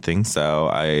different things, so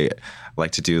I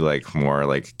like to do like more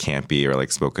like campy or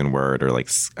like spoken word or like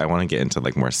I want to get into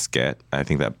like more skit. I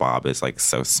think that Bob is like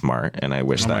so smart, and I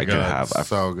wish that I could have a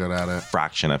So good at it.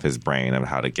 fraction of his brain of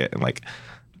how to get in like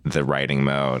the writing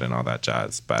mode and all that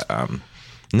jazz. But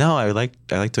no, I like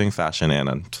doing fashion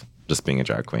and just being a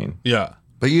drag queen. Yeah.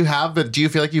 But you have been. Do you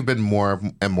feel like you've been more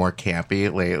and more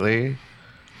campy lately?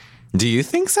 Do you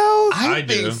think so? I think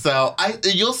do. so.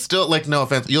 You'll still like no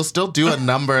offense. You'll still do a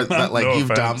number that like No you've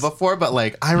done offense. before, but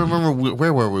like I remember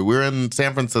where were we? We were in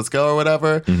San Francisco or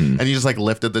whatever, and you just like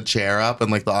lifted the chair up, and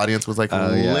like the audience was like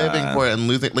living for it and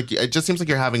losing. Like it just seems like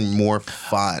you're having more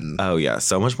fun. Oh yeah,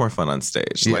 so much more fun on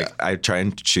stage. Yeah. Like I try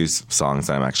and choose songs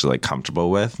that I'm actually like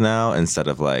comfortable with now, instead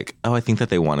of like, oh, I think that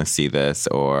they want to see this,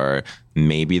 or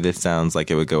maybe this sounds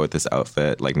like it would go with this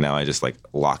outfit. Like now I just like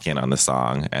lock in on the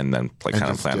song and then like kind of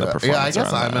Just plan do the it. performance. Yeah, I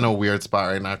guess around I'm that. in a weird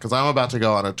spot right now because I'm about to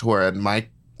go on a tour, and my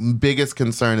biggest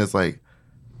concern is like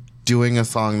doing a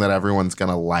song that everyone's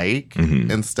gonna like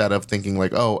instead of thinking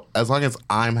like, oh, as long as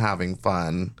I'm having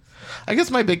fun. I guess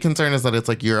my big concern is that it's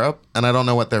like Europe, and I don't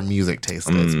know what their music taste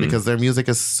is because their music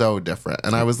is so different.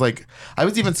 And I was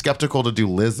even skeptical to do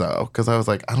Lizzo because I was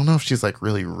like, I don't know if she's like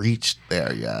really reached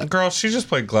there yet. Girl, she just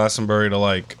played Glastonbury to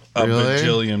like a Really?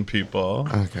 bajillion people.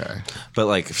 Okay. But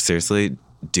like seriously,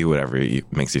 do whatever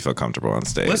makes you feel comfortable on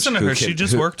stage. Listen to her. She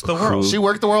just worked the world. She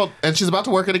worked the world, and she's about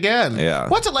to work it again. Yeah.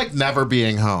 What's it like never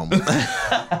being home?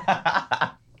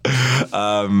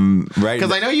 Right.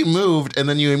 Because I know you moved and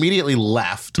then you immediately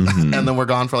left and then we're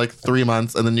gone for like 3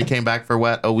 months and then you came back for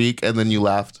a week and then you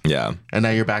left. Yeah. And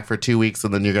now you're back for 2 weeks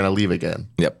and then you're going to leave again.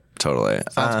 Yep. Totally.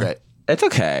 Sounds great. It's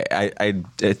okay.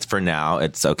 It's for now.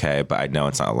 It's okay, but I know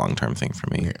it's not a long term thing for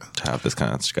me to have this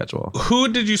kind of schedule. Who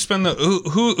did you spend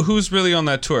who's really on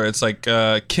that tour? It's like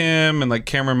Kim and like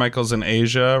Cameron Michaels in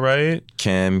Asia, right?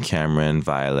 Kim, Cameron,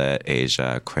 Violet,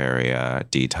 Asia, Aquaria,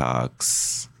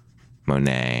 Detox,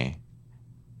 Monet.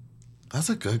 That's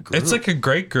a good group. It's like a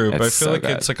great group. It's I feel so like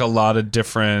good. it's like a lot of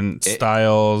different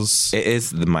styles. It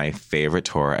is my favorite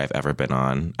tour I've ever been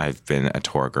on. I've been a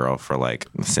tour girl for like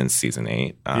since season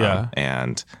 8. Yeah.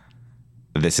 And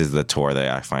this is the tour that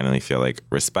I finally feel like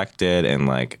respected and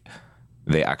like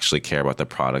they actually care about the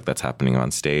product that's happening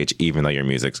on stage, even though your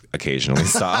music occasionally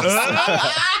stops.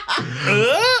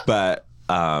 But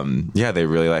yeah, they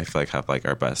really I feel like have like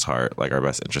our best heart, like our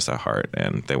best interests at heart,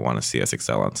 and they want to see us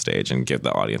excel on stage and give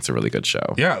the audience a really good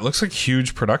show. Yeah, it looks like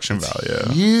huge production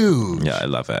value. huge. Yeah, I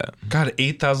love it. God,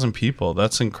 8,000 people.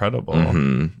 That's incredible.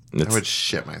 I It's, would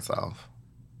shit myself.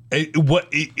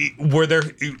 Were there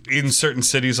in certain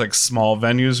cities like small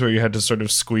venues where you had to sort of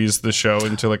squeeze the show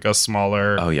into like a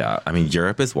smaller? oh yeah, I mean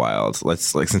Europe is wild.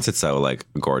 Let's like since it's so like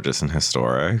gorgeous and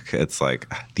historic, it's like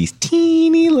these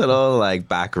teeny little like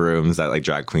back rooms that like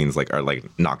drag queens like are like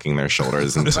knocking their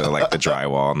shoulders into like the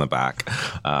drywall in the back.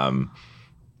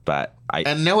 But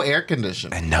And no air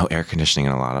conditioning. and no air conditioning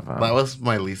in a lot of them. That was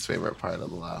my least favorite part of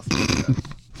the last one.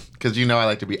 Because you know I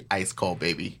like to be ice cold,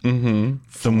 baby. Dum,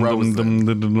 Frozen. dum,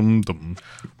 dum, dum, dum, dum.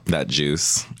 That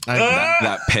juice, I-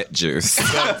 that pit juice. well,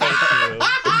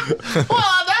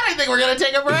 that I think we're going to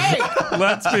take a break.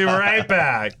 Let's be right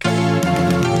back.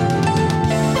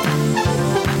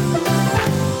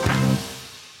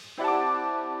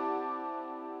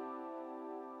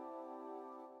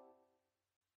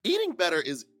 Eating better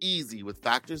is easy with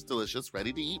Factor's delicious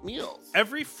ready-to-eat meals.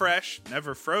 Every fresh,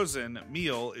 never frozen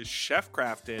meal is chef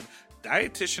crafted,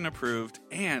 dietitian approved,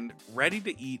 and ready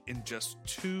to eat in just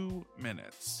 2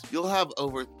 minutes. You'll have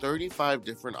over 35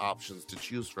 different options to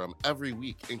choose from every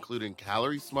week, including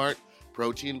Calorie Smart,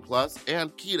 Protein Plus,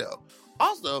 and Keto.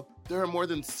 Also, there are more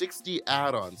than 60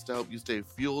 add-ons to help you stay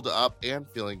fueled up and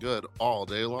feeling good all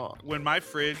day long. When my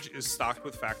fridge is stocked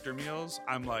with Factor meals,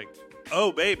 I'm like,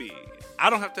 oh baby, I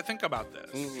don't have to think about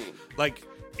this. Like,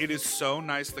 it is so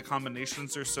nice. The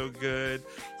combinations are so good.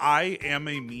 I am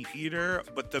a meat eater,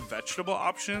 but the vegetable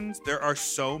options, there are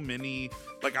so many.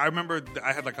 Like, I remember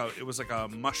I had it was like a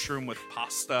mushroom with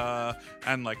pasta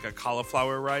and like a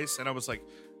cauliflower rice. And I was like,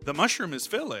 the mushroom is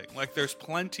filling. Like, there's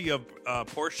plenty of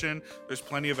portion, there's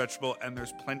plenty of vegetable, and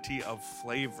there's plenty of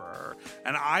flavor.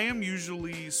 And I am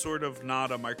usually sort of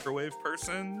not a microwave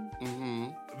person.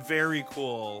 Very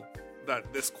cool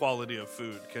that this quality of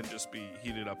food can just be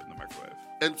heated up in the microwave.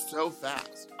 And so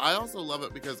fast. I also love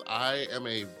it because I am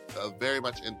very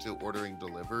much into ordering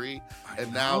delivery.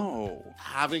 Now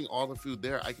having all the food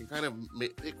there, I can kind of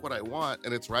pick what I want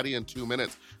and it's ready in 2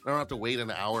 minutes. I don't have to wait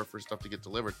an hour for stuff to get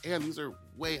delivered. And these are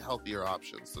way healthier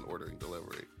options than ordering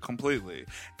delivery. Completely.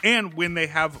 And when they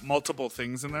have multiple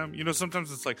things in them,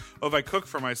 sometimes it's like, if I cook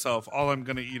for myself, all I'm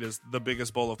going to eat is the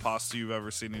biggest bowl of pasta you've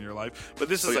ever seen in your life. But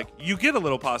this is you get a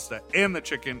little pasta and the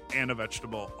chicken and a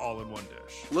vegetable all in one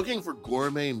dish. Looking for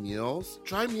gourmet meals?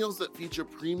 Try meals that feature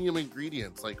premium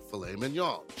ingredients like filet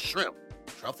mignon, shrimp,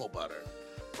 truffle butter,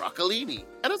 broccolini,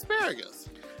 and asparagus.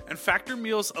 And Factor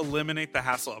meals eliminate the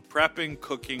hassle of prepping,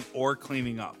 cooking, or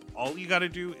cleaning up. All you got to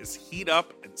do is heat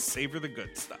up and savor the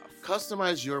good stuff.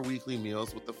 Customize your weekly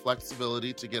meals with the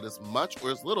flexibility to get as much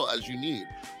or as little as you need.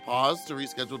 Pause to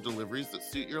reschedule deliveries that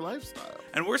suit your lifestyle.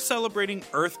 And we're celebrating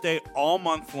Earth Day all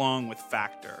month long with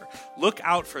Factor. Look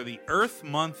out for the Earth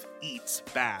Month Eats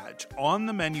badge on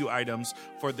the menu items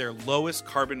for their lowest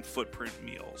carbon footprint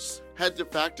meals. Head to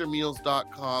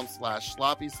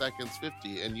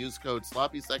factormeals.com/sloppyseconds50 and use code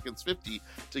sloppyseconds50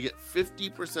 to get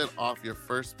 50% off your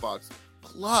first box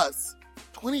plus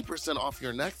 20% off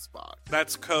your next box.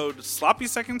 That's code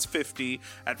sloppyseconds50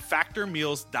 at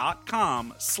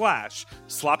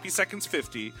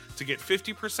factormeals.com/sloppyseconds50 to get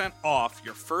 50% off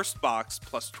your first box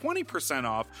plus 20%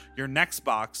 off your next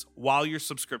box while your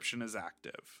subscription is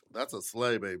active. That's a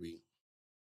slay, baby.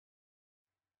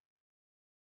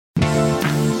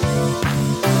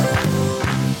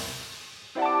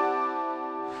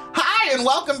 Hi, and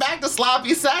welcome back to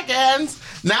Sloppy Seconds.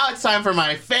 Now it's time for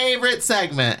my favorite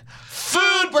segment,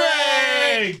 Food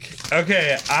Break!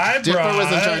 Okay, Dipper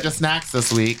was in charge of snacks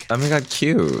this week. Oh my god,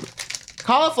 cute.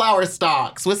 Cauliflower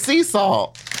stalks with sea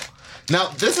salt. Now,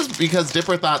 this is because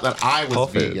Dipper thought that I was Whole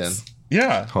vegan. Foods.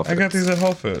 Yeah, Whole I got Foods. these at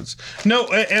Whole Foods. No,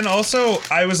 and also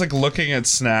I was like looking at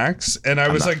snacks and I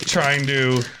was like trying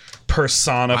to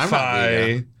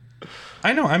personify.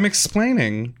 I know, I'm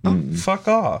explaining. Fuck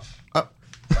off. I'm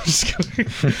just kidding.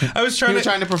 I was He trying was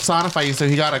trying to personify you, so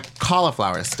he got a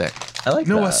cauliflower stick. I like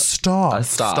that. a stalk. A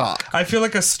stalk. Stalk. I feel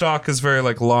like a stalk is very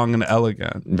like long and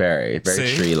elegant. Very, very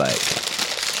See? tree-like.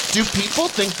 Do people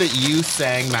think that you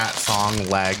sang that song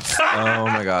Legs? Oh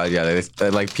my god, yeah. They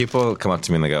like people come up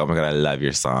to me and they go, "Oh my god, I love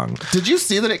your song." Did you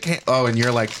see that it came? Oh, and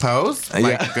you're like Pose? Like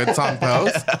Yeah. Good Song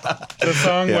Pose? The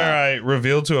song where I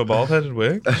revealed to a bald-headed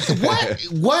wig. What?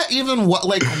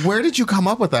 Like, where did you come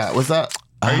up with that? Was that?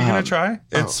 Are you gonna try?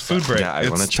 It's food break. Yeah, I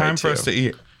wanna it's try time for too. us to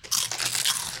eat.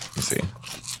 Let me see.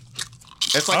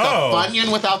 It's like Oh. a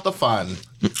Funyun without the fun.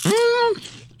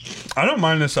 I don't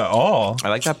mind this at all. I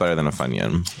like that better than a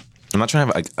Funyun. I'm not trying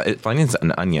to have Funyun's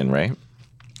an onion, right?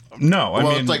 No, I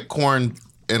Well, mean it's like corn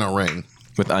in a ring.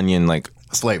 With onion, like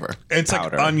Flavor. it's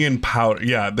powder. like onion powder.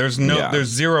 Yeah, there's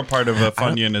zero part of a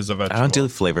Funyun is a vegetable. I don't do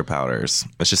flavor powders.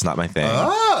 It's just not my thing.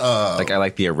 Oh. Like I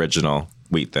like the original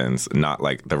Wheat Thins, not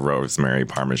like the rosemary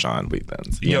Parmesan Wheat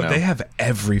Thins. You know? They have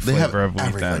every They have flavor of wheat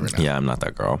every flavor Thins. now. Yeah, I'm not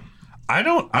that girl. I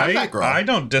don't. I'm that girl. I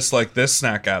don't dislike this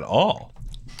snack at all.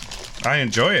 I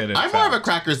enjoy it. I'm more of a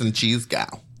crackers and cheese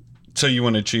gal. So you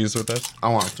want to cheese with us? I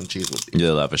want some cheese with you.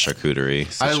 You love a charcuterie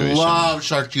I situation. love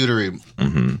charcuterie.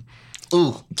 Mm-hmm.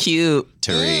 Ooh.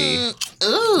 Cute-terie.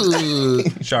 Ooh.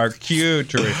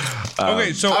 Charcuterie.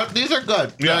 Okay, so These are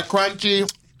good. Yeah. They're crunchy.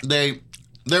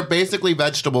 They're basically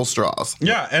vegetable straws.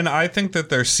 yeah, and I think that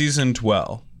they're seasoned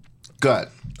well. Good.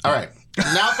 All right.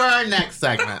 Now for our next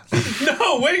segment.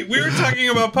 No, wait, we were talking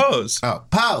about Pose. Oh,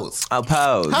 Pose. I'll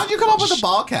pose. How'd you come up with a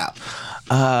ball cap?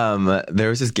 There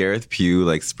was this Gareth Pugh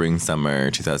like spring summer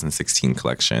 2016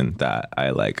 collection that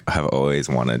I like have always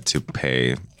wanted to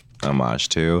pay homage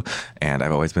to, and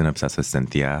I've always been obsessed with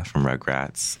Cynthia from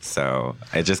Rugrats. So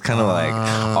I just kind of like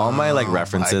all my like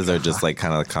references are just like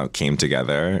kind of came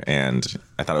together, and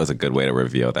I thought it was a good way to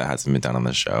reveal that hasn't been done on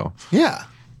the show. Yeah.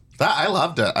 I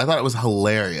loved it. I thought it was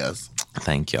hilarious.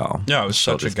 Thank y'all. Yeah, it was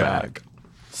such a Shoulders gag. back.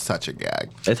 Such a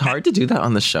gag. It's hard to do that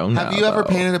on the show now. Have you ever though.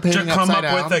 painted a To painting come upside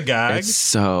up down? with a gag It's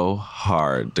so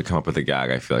hard to come up with a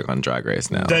gag, I feel like, on Drag Race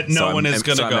now. that no one is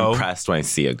going to I'm go. impressed when I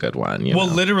see a good one. You Well,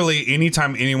 know? literally,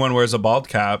 anytime anyone wears a bald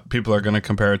cap, people are going to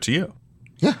compare it to you.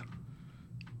 Yeah.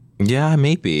 Yeah,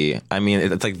 maybe. I mean,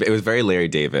 it's like, it was very Larry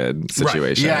David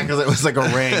situation. Yeah, because it was like a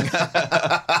ring.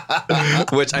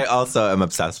 Which I also am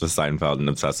obsessed with Seinfeld and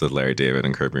obsessed with Larry David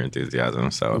and Curb Your Enthusiasm.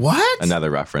 So What?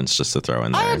 Another reference just to throw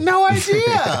in there. I had no idea.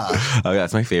 Oh,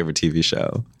 that's my favorite TV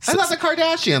show. I thought the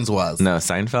Kardashians was. No,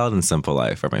 Seinfeld and Simple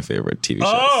Life are my favorite TV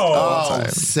shows. Oh. Oh,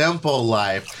 Simple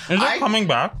Life. Is it coming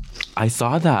back? I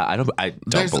saw that. I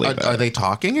don't believe it. Are they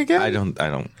talking again? I don't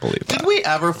believe that. Did we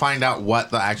ever find out what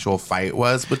the actual fight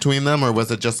was between them, or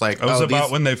was it just like It was about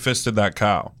these... when they fisted that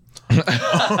cow.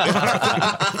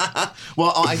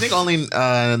 Well, I think only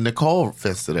Nicole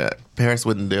fisted it. Paris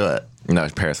wouldn't do it. No,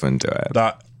 Paris wouldn't do it.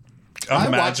 That I watch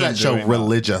imagine that show doing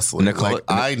religiously. Nicole- Like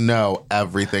I know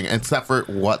everything except for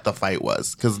what the fight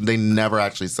was because they never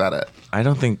actually said it. I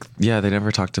don't think. Yeah, they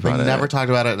never talked They about it. never talked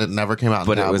about it, and it never came out.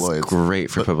 But in it was tabloids. great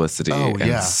for publicity oh, yeah.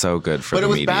 and so good for But the it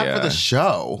was media. bad for the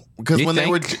show because You when they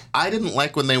were, think? I didn't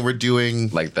like when they were doing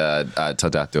Like the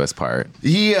Till Death Do Us Part.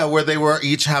 yeah, where they were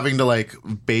each having to like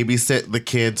babysit the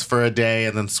kids for a day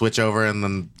and then switch over, and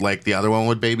then like the other one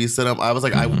would babysit them. I was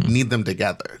like, I need them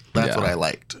together. That's Yeah. what I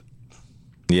liked.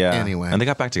 Yeah. Anyway. And they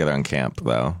got back together on camp,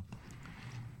 though.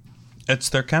 It's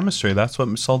their chemistry. That's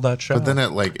what sold that show. But then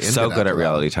it like ended So good after at that.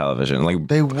 reality television. Like,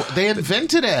 They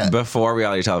invented it. before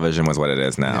reality television was what it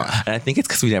is now. Yeah. And I think it's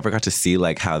because we never got to see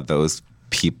like how those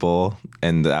people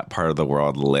in that part of the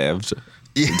world lived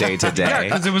day to day. Yeah,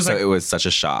 'cause it was so like- it was such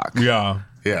a shock. yeah.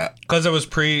 Yeah. Because it was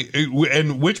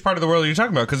and which part of the world are you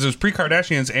talking about? Because it was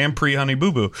pre-Kardashians and pre-Honey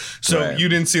Boo Boo. So Right. you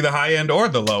didn't see the high end or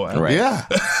the low end. Right. Yeah.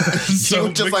 So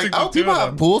You just mixing like, the oh, two people of have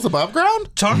them. pools above ground?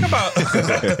 Talk about,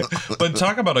 but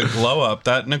talk about a glow up.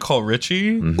 That Nicole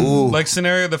Richie like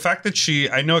scenario. The fact that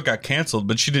I know it got canceled,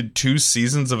 but she did 2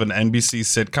 seasons of an NBC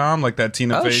sitcom like that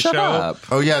Tina Oh, Fey shut show. up.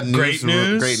 Oh yeah, Great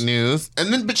news. Great news.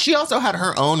 And then, but she also had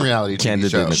her own reality TV Candidly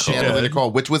show, Nicole. Candidly Did.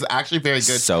 Nicole, which was actually very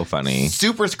good. So funny.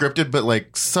 Super scripted, but like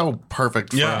so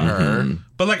perfect for Yeah. her.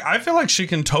 But like, I feel like she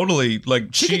can totally like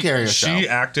She can carry herself. She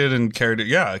acted and carried it.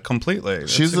 Yeah, completely.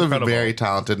 That's She's incredible. a very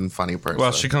talented and funny person.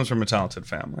 well. She comes from a talented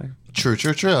family. True.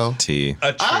 T.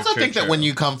 A I also true, think that true. when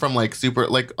you come from like super,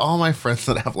 like all my friends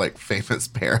that have like famous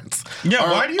parents. yeah,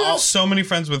 why do you have so many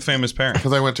friends with famous parents?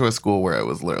 Because I went to a school where it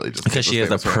was literally just Because she has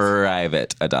a famous parents.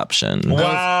 private adoption.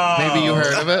 Wow. Maybe you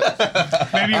heard of it.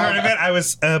 Maybe you heard of it. I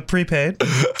was prepaid.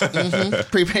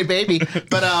 Prepaid baby.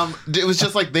 But it was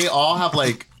just like they all have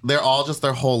like they're all just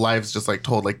their whole lives just like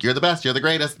told like you're the best, you're the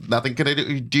greatest, nothing can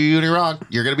do you any wrong,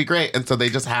 you're gonna be great, and so they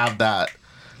just have that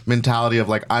mentality of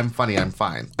like I'm funny, I'm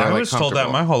fine. They're, I like, was told that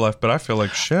comfortable. my whole life, but I feel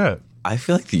like shit. I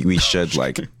feel like we should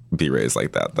like be raised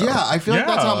like that, though. Yeah, I feel like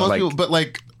that's Yeah, how most like- people. But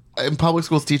like in public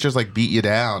schools, teachers like beat you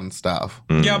down and stuff.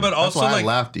 Yeah, but That's also why like I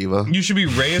left, Eva. you should be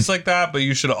raised like that, but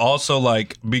you should also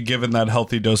like be given that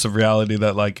healthy dose of reality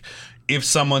that like if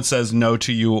someone says no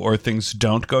to you or things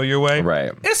don't go your way,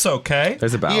 Right. it's okay.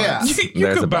 There's a balance. Yeah. You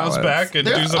There's can a bounce balance. back and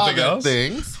do There's something other else.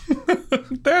 things.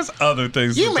 There's other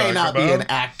things. You to may talk not be about. an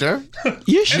actor.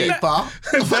 You should. Meatball.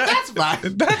 But that's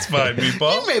fine. That's fine,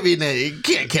 meatball. You maybe you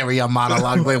can't carry a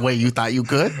monologue the way you thought you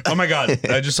could. Oh my god!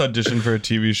 I just auditioned for a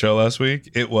TV show last week.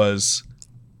 It was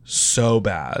so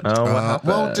bad. Oh, what happened?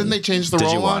 Well, didn't they change the Did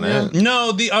role you want on it? you?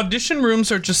 No, the audition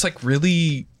rooms are just like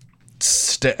really.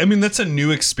 I mean, that's a new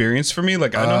experience for me.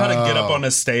 Like, I know how to get up on a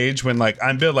stage when like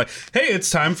I'm built like, hey, it's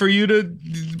time for you to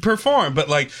perform. But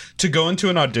like to go into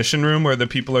an audition room where the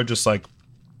people are just like,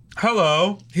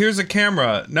 hello, here's a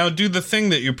camera. Now do the thing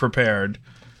that you prepared.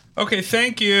 Okay,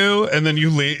 thank you. And then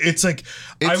you leave. It's like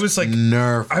I was like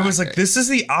nerve-wracking. I was like, this is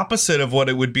the opposite of what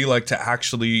it would be like to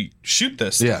actually shoot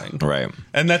this Yeah. thing. Right.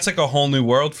 And that's like a whole new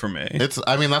world for me.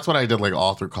 I mean, that's what I did like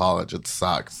all through college. It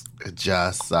sucks. It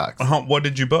just sucks. What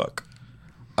did you book?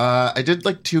 I did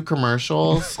like 2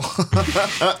 commercials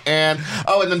and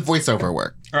then voiceover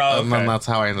work. Oh, And okay. then that's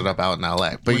how I ended up out in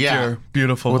LA. But With yeah, your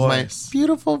beautiful with voice. my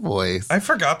beautiful voice. I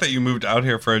forgot that you moved out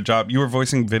here for a job. You were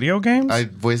voicing video games? I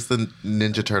voiced the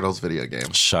Ninja Turtles video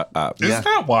game. Shut up. Isn't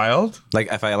that wild?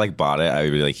 Like if I like bought it, I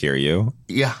would like hear you.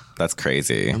 Yeah. That's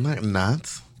crazy. Isn't that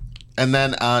nuts? And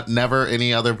then never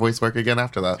any other voice work again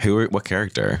after that. What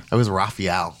character? I was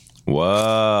Raphael.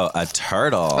 Whoa, a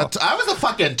turtle. I was a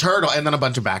fucking turtle, and then a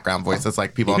bunch of background voices,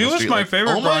 like people on He the was street. my like,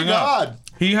 favorite Oh my growing up. god!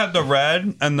 He had the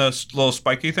red and the little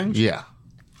spiky things. Yeah,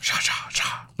 Sha, sha, sha.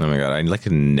 Oh my god, I like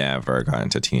never got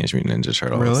into Teenage Mutant Ninja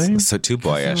Turtles. Really? So too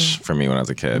boyish for me when I was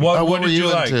a kid. What What were did you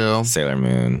you like? into? Sailor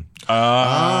Moon.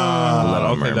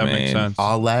 Little Mermaid. that makes sense.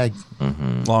 All legs.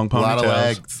 Long A ponytails. lot of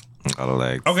legs. A lot of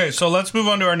legs. Okay, so let's move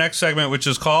on to our next segment, which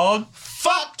is called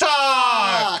Fuck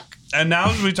talk. And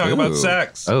now we talk about Ooh.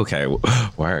 sex. Okay,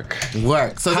 work.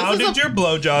 Work. So How this did is your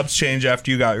blowjobs change after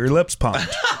you got your lips pumped?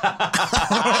 She's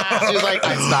like,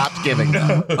 I stopped giving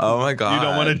them. Oh my god. You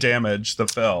don't want to damage the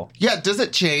fill. Yeah, does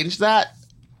it change that?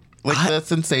 Like the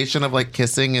sensation of like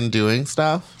kissing and doing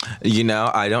stuff? You know,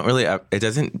 I don't really. It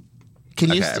doesn't.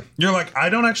 Can you? Okay. You're like, I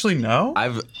don't actually know.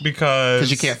 I've because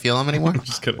Because you can't feel them anymore?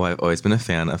 Just kidding. Well, I've always been a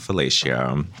fan of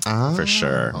fellatio, for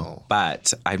sure. Oh.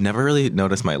 But I've never really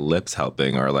noticed my lips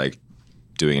helping or like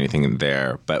doing anything in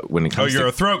there. But when it Oh, comes you're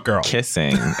a to throat girl.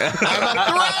 kissing, I'm a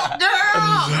throat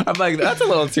girl! I'm like, that's a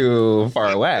little too far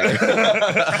away.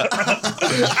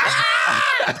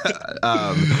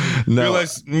 You No,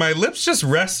 realize my lips just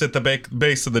rest at the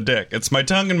base of the dick. It's my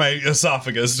tongue and my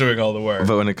esophagus doing all the work.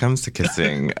 but when it comes to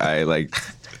kissing, I like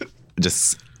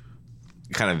just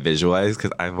kind of visualize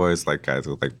because I've always liked guys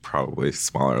with like probably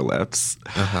smaller lips,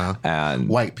 and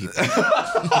White people.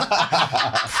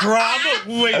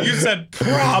 Wait, you said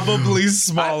probably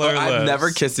smaller lips. I've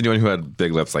never kissed anyone who had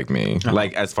big lips like me.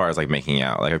 Like as far as like making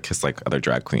out, like I've kissed like other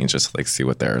drag queens just to like see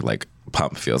what their like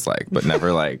pump feels like, but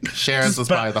never like. Sharon's was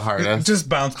probably the hardest. Just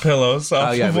bounce pillows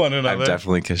off of one I've another.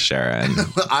 definitely kissed Sharon.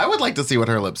 I would like to see what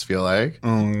her lips feel like.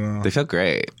 They feel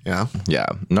great. Yeah. Yeah.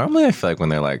 Normally, I feel like when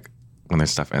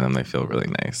there's stuff in them, they feel really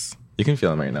nice. You can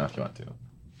feel them right now if you want to.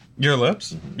 Your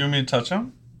lips? You want me to touch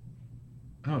them?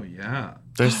 Oh, yeah.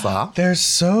 They're soft. They're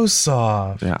so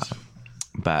soft. Yeah.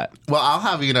 But Well, I'll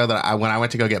have you know that when I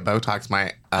went to go get Botox,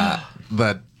 my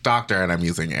the doctor, and I'm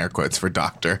using air quotes for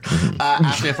doctor,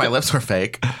 asked me if my lips were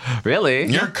fake. really,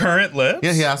 Your current lips?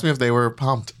 Yeah, he asked me if they were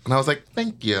pumped, and I was like,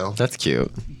 "Thank you." that's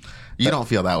cute. You don't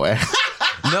feel that way.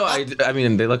 No, I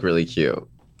mean they look really cute.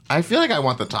 I feel like I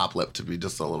want the top lip to be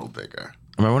just a little bigger.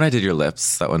 Remember when I did your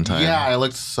lips that one time? Yeah, it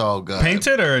looked so good.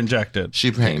 Painted or injected?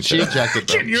 She painted. She injected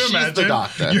them. Can you She's imagine? the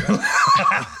doctor.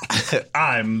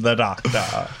 I'm the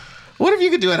doctor. What if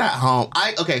you could do it at home?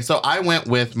 So I went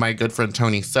with my good friend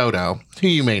Tony Soto, who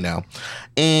you may know,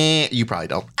 and you probably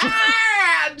don't.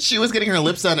 She was getting her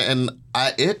lips done, and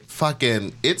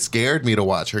it scared me to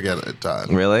watch her get it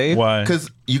done. Really? Why? Because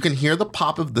you can hear the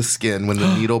pop of the skin when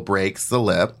the needle breaks the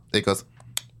lip. It goes,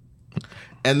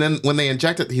 and then when they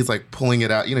inject it, he's like pulling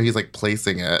it out. You know, he's like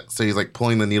placing it, so he's like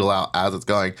pulling the needle out as it's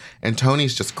going, and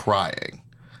Tony's just crying.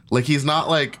 Like he's not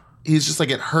like. He's just like,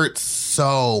 it hurts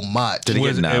so much. Did he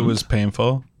get It numbed? was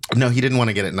painful. No, he didn't want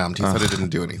to get it numbed. He said it didn't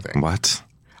do anything. What?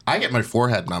 I get my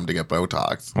forehead numbed to get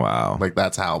Botox. Wow. Like,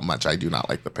 that's how much I do not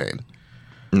like the pain.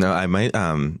 No, I might.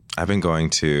 I've been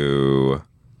going to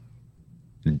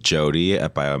Jody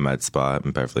at Biomed Spa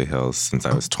in Beverly Hills since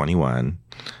I was 21,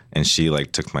 and she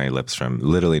like took my lips from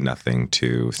literally nothing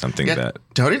to something Yeah, that.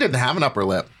 Tony didn't have an upper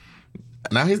lip.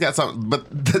 Now he's got something, but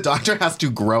the doctor has to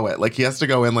grow it. Like, he has to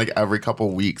go in like every couple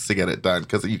weeks to get it done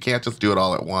because you can't just do it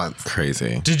all at once.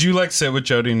 Crazy. Did you like sit with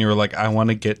Jody and you were like, I want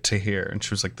to get to here? And she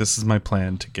was like, this is my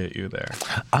plan to get you there.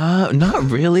 Not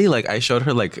really. Like I showed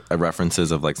her like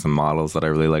references of like some models that I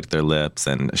really liked their lips,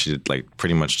 and she like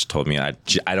pretty much told me I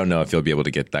don't know if you'll be able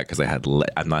to get that because I had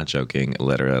I'm not joking,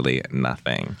 literally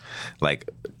nothing, like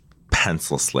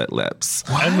pencil slit lips.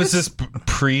 And was this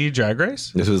pre-Drag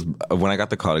Race? This was when I got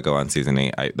the call to go on season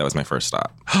 8. That was my first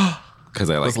stop because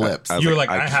I like Those lips. You were like,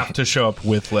 I have to show up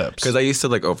with lips. because I used to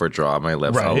like overdraw my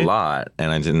lips Right. a lot,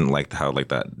 and I didn't like how like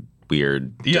that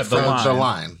weird. Yeah, the line. The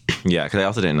line. Yeah, because I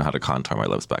also didn't know how to contour my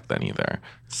lips back then either.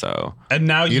 So And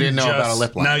now you didn't know just, about a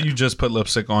lip line. Now you just put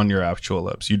lipstick on your actual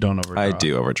lips. You don't overdraw. I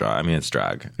do overdraw. I mean, it's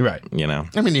drag, Right. you know.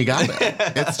 I mean, you got it.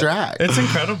 It's drag. It's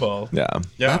incredible. Yeah.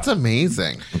 Yeah. That's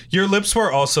amazing. Your lips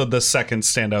were also the second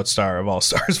standout star of All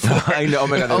Stars 4. I know. Oh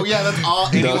my god. Oh, yeah, that's all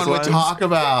anyone would ones? talk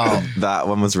about. That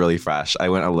one was really fresh. I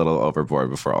went a little overboard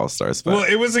before All Stars, but Well,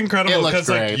 it was incredible It looked because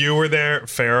like great. you were there,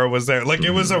 Farrah was there. Like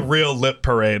it was a real lip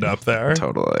parade up there.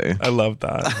 totally. I love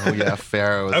that. Oh, yeah,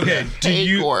 Pharaoh. was Okay, there. do Hey,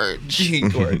 you- Gorge.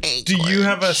 Hey, Do you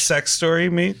have a Gorge. sex story,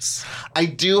 Meets? I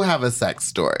do have a sex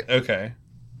story. Okay.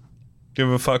 Do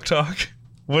you have a fuck talk?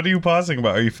 What are you pausing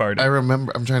about? Are you farting?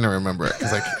 I'm trying to remember it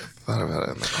because I thought about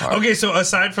it in the car. Okay, so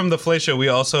aside from the fellatio, we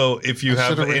also, if you I have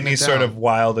should've written any it sort down. of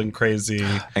wild and crazy,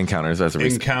 Encounters as a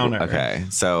Encounter. Okay,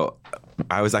 so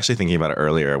I was actually thinking about it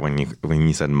earlier when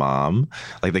you said mom.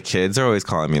 Like the kids are always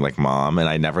calling me like mom, and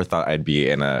I never thought I'd be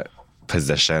in a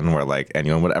position where like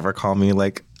anyone would ever call me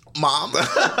like Mom.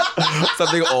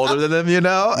 Something older than them, you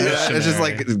know? Missionary. It's just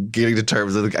like getting to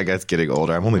terms with, I guess, getting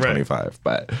older. I'm only Right. 25,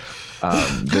 but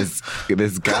this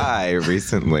guy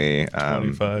recently,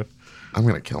 25. I'm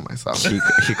going to kill myself.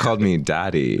 he called me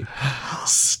daddy.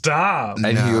 Stop.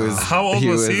 And he was How old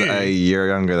was he? a year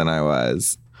younger than I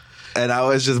was. And I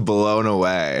was just blown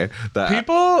away that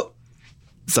People.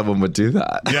 someone would do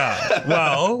that. Yeah.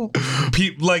 Well,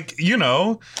 like, you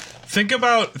know, think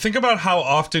about how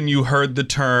often you heard the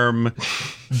term.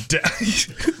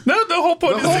 No, the whole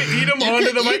point is to eat them you onto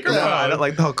can the eat them. microphone. No, I don't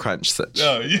like the whole crunch such.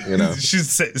 Oh, you know? She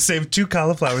save 2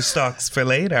 cauliflower stalks for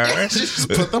later. Just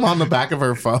put them on the back of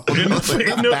her phone. This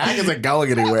bag isn't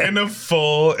going anywhere. In a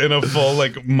full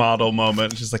like model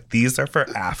moment. She's like, these are for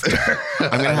after. I'm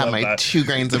going to have love my that. 2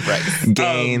 grains of rice.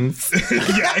 Gains.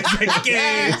 Yeah, it's like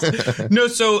gays. No,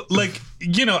 so like,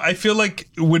 you know, I feel like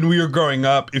when we were growing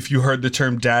up, if you heard the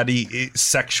term daddy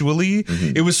sexually,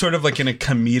 it was sort of like in a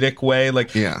comedic way.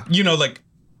 Like, Yeah. you know, like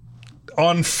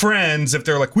on Friends, if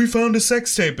they're like, we found a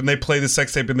sex tape, and they play the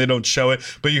sex tape and they don't show it,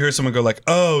 but you hear someone go like,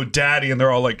 oh, daddy, and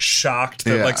they're all like shocked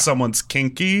that Yeah. like someone's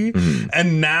kinky.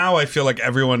 And now I feel like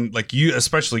everyone, like you,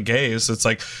 especially gays, it's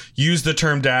like use the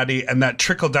term daddy, and that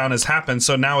trickle down has happened.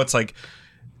 So now it's like,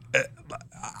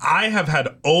 I have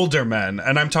had older men,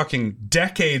 and I'm talking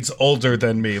decades older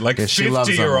than me, like She loves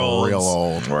them 50-year-olds, real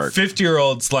old.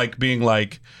 50-year-olds, like being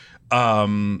like,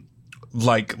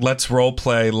 let's role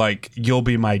play, like you'll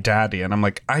be my daddy, and I'm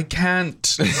like, I can't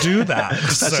do that.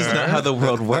 That's just not how the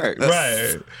world works.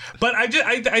 Right. But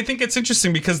I think it's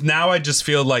interesting because now I just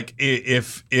feel like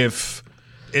if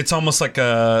it's almost like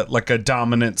a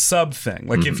dominant sub thing.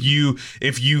 Like if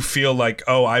you feel like,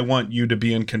 oh, I want you to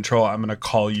be in control, I'm gonna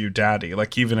call you daddy.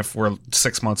 Like even if we're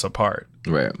 6 months apart.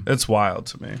 Right. It's wild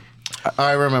to me.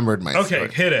 I remembered my Okay,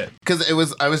 story. hit it. Because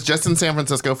I was just in San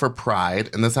Francisco for Pride,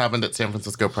 and this happened at San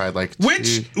Francisco Pride, like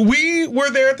Which we were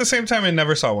there at the same time and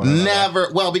never saw one another. never.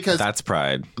 Well, because That's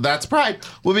pride. that's Pride.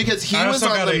 Well, because he I was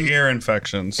also on got the an ear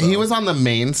infection. So. he was on the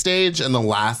main stage, and the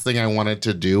last thing I wanted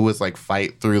to do was like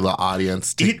fight through the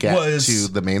audience to It get was to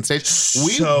the main stage.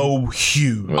 so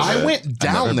huge. I it? went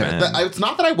down never there. been. It's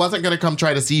not that I wasn't going to come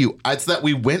try to see you. It's that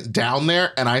we went down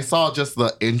there, and I saw just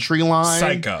the entry line.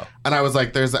 Psycho. And I was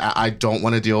like, I don't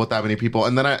want to deal with that many people.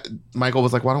 And then Michael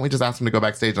was like, why don't we just ask him to go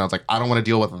backstage? And I was like, I don't want to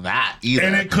deal with that either.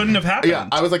 And it couldn't have happened. Yeah,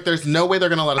 I was like, there's no way they're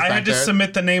going to let us I back had to there.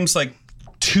 submit the names like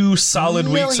 2 solid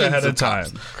weeks Millions ahead of times.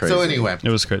 time. Crazy. So anyway, It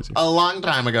was crazy. a long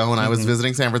time ago when I was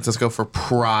visiting San Francisco for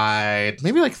Pride,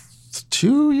 maybe like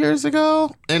 2 years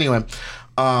ago. Anyway,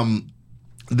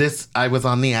 I was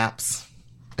on the apps.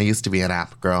 I used to be an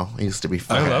app girl. I used to be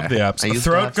fun. I love the apps. I A used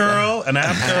to throat have stuff. girl, an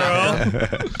app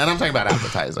girl, And I'm talking about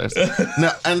appetizers.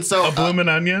 No, and so a bloomin'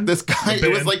 onion. this guy, The it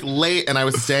was bin. like late, and I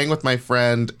was staying with my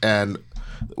friend, and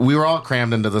we were all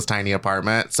crammed into this tiny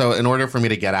apartment. So in order for me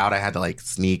to get out, I had to like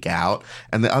sneak out.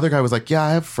 And the other guy was like, yeah,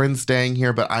 I have friends staying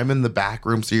here, but I'm in the back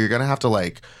room. So we're going to have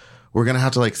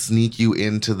to sneak you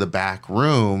into the back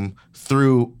room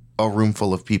through a room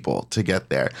full of people to get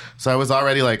there. So I was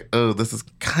already like, oh, this is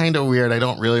kind of weird. I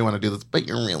don't really want to do this, but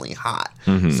you're really hot.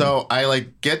 So I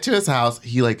like get to his house.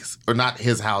 He like, or not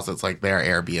his house. It's like their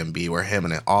Airbnb where him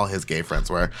and all his gay friends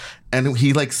were. And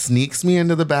he like sneaks me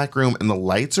into the back room, and the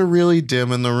lights are really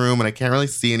dim in the room and I can't really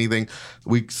see anything.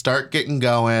 We start getting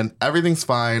going. Everything's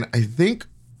fine. I think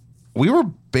we were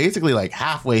basically like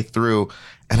halfway through,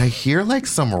 and I hear like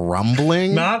some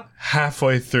rumbling. Not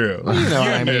halfway through. You know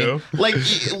what I knew. mean? Like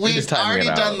we've just timing already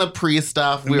it done out. the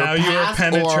pre-stuff. We Now were you were past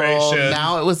penetration. oral.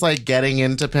 Now it was like getting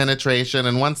into penetration.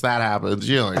 And once that happens,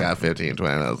 you only got 15,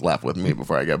 20 minutes left with me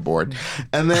before I get bored.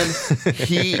 And then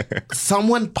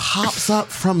someone pops up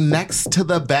from next to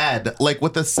the bed, like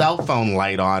with a cell phone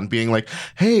light on, being like,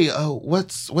 hey,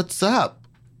 what's up?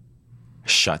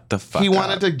 Shut the fuck He up.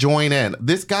 wanted to join in.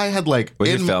 This guy had like Was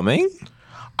you filming?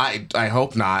 I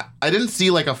hope not. I didn't see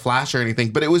like a flash or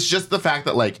anything, but it was just the fact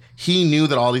that like he knew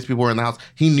that all these people were in the house.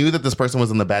 He knew that this person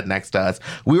was in the bed next to us.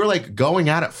 We were like going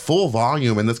at it full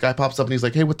volume, and this guy pops up and he's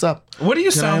like, "Hey, what's up? What do you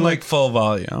Can I, sound like- like full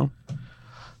volume?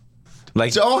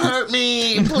 Like, Don't hurt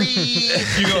me,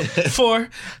 please." You go, 4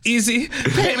 easy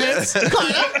payments.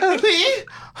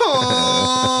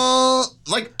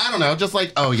 Like I don't know, just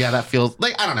like oh yeah, that feels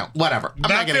like I don't know, whatever. I'm not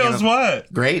That getting feels into-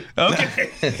 what? Great.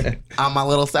 Okay. On my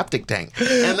little septic tank,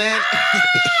 and then.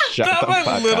 shut Not the my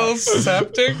fuck little up.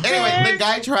 septic. Anyway, the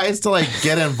guy tries to like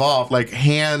get involved, like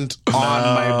hand on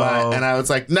my butt, and I was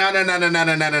like, no,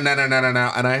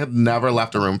 and I had never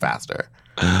left a room faster.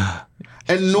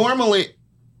 And normally,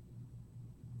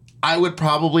 I would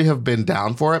probably have been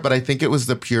down for it, but I think it was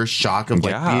the pure shock of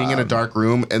like Yeah. being in a dark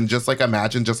room and just like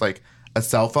imagine just like a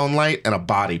cell phone light and a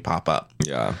body pop up.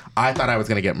 Yeah. I thought I was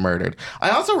going to get murdered.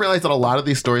 I also realized that a lot of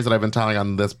these stories that I've been telling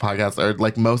on this podcast are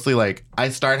like mostly like I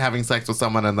start having sex with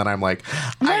someone and then I'm like,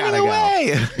 I gotta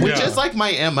go. Which is like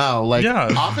my MO. Like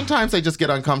oftentimes I just get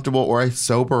uncomfortable or I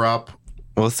sober up.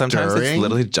 Well, sometimes it's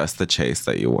literally just the chase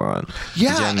that you want.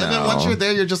 Yeah. And then once you're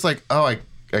there, you're just like, oh, I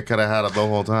could have had it the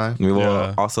whole time.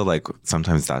 Well, also, like,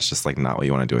 sometimes that's just, like, not what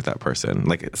you want to do with that person.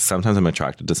 Like, sometimes I'm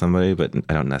attracted to somebody, but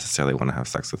I don't necessarily want to have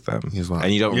sex with them.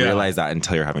 And you don't realize that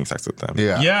until you're having sex with them.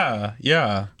 Yeah.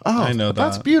 Oh, I know that.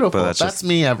 That's beautiful. But that's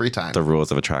me every time. The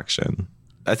rules of attraction.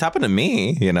 It's happened to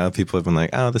me, you know? People have been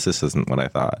like, oh, this just isn't what I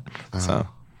thought. So,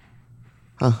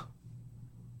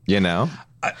 you know?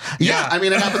 I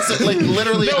mean, it happens to, like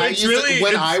literally.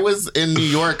 When I was in New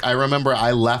York, I remember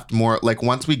I left more like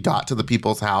once we got to the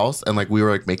people's house and like we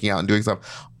were like making out and doing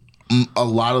stuff. A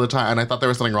lot of the time, and I thought there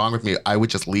was something wrong with me, I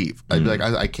would just leave. I'd be like,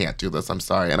 I can't do this. I'm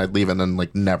sorry, and I'd leave and then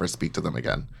like never speak to them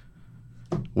again.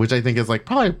 Which I think is like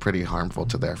probably pretty harmful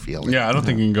to their feelings. Yeah, I don't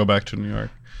think you can go back to New York.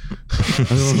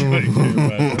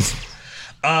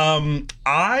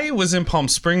 I was in Palm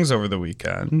Springs over the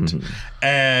weekend,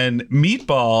 and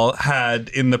Meatball had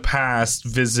in the past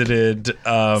visited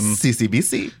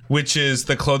CCBC, which is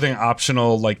the clothing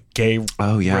optional like gay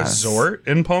resort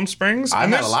in Palm Springs. I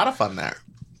had a lot of fun there.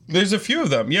 There's a few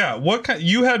of them. Yeah, what kind?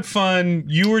 You had fun.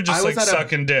 You were just like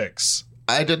sucking dicks.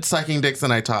 I did sucking dicks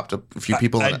and I topped a few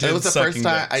people. It was the first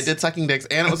time I did sucking dicks,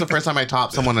 and it was the first time I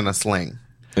topped someone in a sling.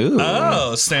 Ooh.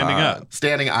 Oh, standing up.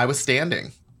 I was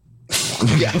standing.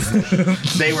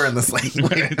 Yes. They were in the sling.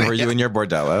 Were you in your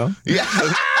bordello? Yeah.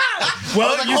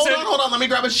 Well, like, hold on, let me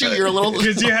grab a shoe. You're a little...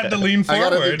 Because you had to lean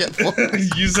forward.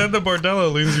 You said the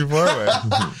bordello leans you forward.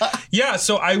 Yeah,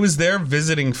 so I was there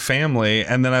visiting family,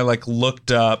 and then I like looked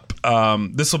up,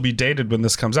 this will be dated when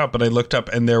this comes out, but I looked up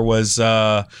and there was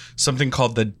something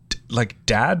called the like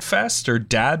Dad Fest or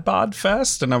Dad Bod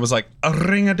Fest, and I was like, a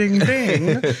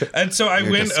ring-a-ding-ding. And so I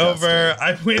went over,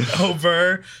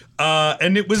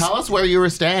 and it was... Tell us where you were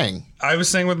staying. I was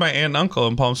staying with my aunt and uncle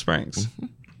in Palm Springs.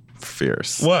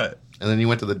 Fierce. What? And then you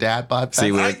went to the Dad Bod Fest? So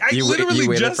you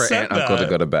waited for Aunt Uncle to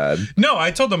go to bed. No,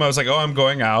 I told them, I was like, oh, I'm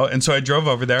going out. And so I drove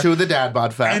over there. To the Dad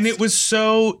Bod Fest. And it was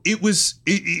so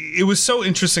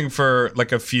interesting for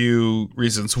like a few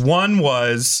reasons. One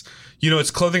was, you know,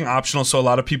 it's clothing optional, so a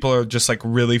lot of people are just like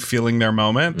really feeling their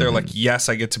moment. They're like, yes,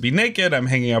 I get to be naked. I'm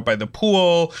hanging out by the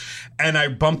pool. And I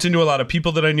bumped into a lot of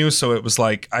people that I knew, so it was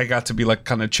like I got to be like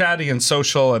kind of chatty and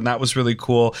social, and that was really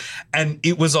cool. And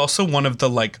it was also one of the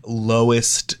like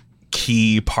lowest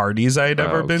key parties I had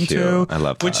ever been to. I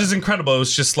love that. Which is incredible. It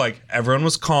was just like everyone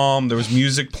was calm, there was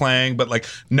music playing, but like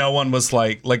no one was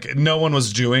like no one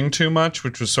was doing too much,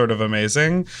 which was sort of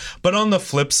amazing. But on the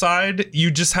flip side,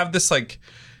 you just have this like,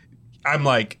 I'm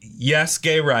like, yes,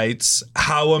 gay rights,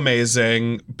 how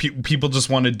amazing. People just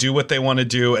want to do what they want to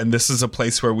do, and this is a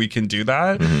place where we can do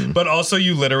that. But also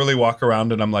you literally walk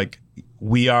around and I'm like,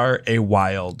 we are a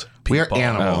wild people. We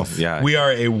are animals. We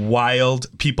are a wild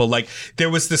people. Like there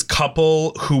was this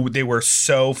couple who they were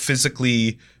so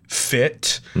physically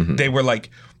fit. They were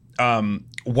like,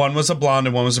 one was a blonde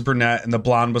and one was a brunette, and the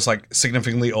blonde was like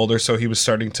significantly older, so he was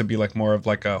starting to be like more of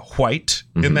like a white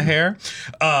in the hair.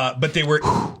 But they were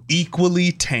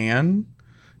equally tan.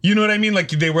 You know what I mean? Like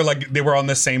they were on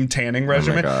the same tanning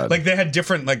regimen. Like they had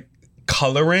different like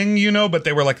coloring, you know, but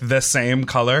they were like the same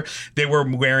color. They were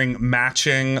wearing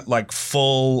matching like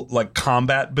full like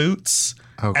combat boots.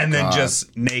 And then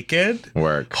just naked,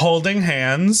 holding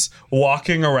hands,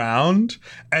 walking around,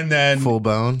 and then full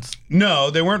bones. No,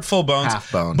 they weren't full bones,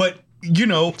 half bone. But you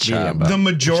know, the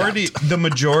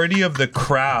majority of the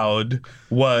crowd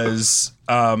was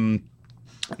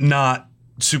not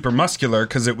super muscular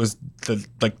because it was the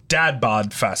like Dad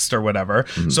Bod Fest or whatever.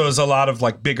 So it was a lot of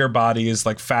like bigger bodies,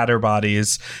 like fatter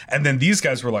bodies. And then these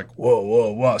guys were like,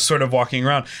 whoa, sort of walking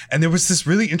around. And there was this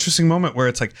really interesting moment where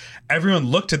it's like everyone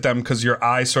looked at them because your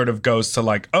eye sort of goes to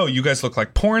like, oh, you guys look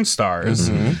like porn stars.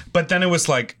 But then it was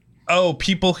like, oh,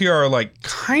 people here are like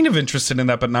kind of interested in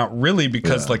that, but not really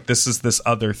because like this is this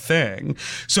other thing.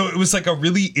 So it was like a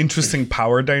really interesting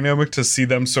power dynamic to see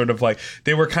them sort of like,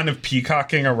 they were kind of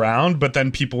peacocking around, but then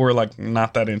people were like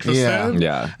not that interested.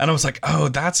 Yeah. And I was like, oh,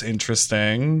 that's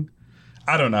interesting.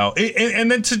 I don't know. And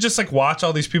then to just like watch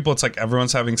all these people, it's like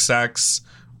everyone's having sex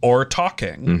or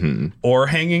talking or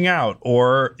hanging out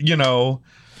or, you know.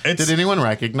 Did anyone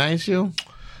recognize you?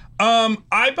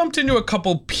 I bumped into a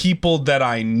couple people that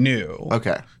I knew.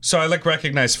 Okay. So I like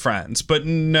recognize friends, but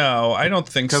no, I don't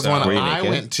think so. Because when I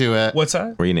went to it. What's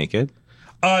that? Were you naked?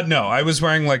 No, I was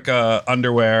wearing like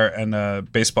underwear and a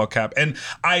baseball cap, and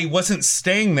I wasn't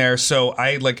staying there, so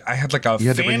I had like a had to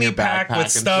bring fanny your pack backpack with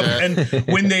and stuff. shit.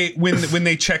 And when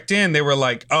they checked in, they were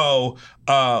like, "Oh,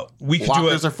 we could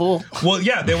Lockers do it." are full. Well,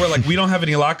 yeah, they were like, "We don't have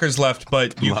any lockers left,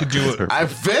 but you could do it."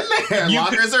 I've been there.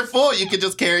 Lockers are full. You could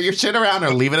just carry your shit around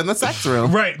or leave it in the sex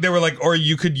room. Right. They were like, or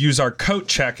you could use our coat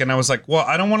check. And I was like, well,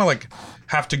 I don't want to like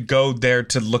have to go there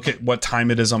to look at what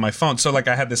time it is on my phone. So like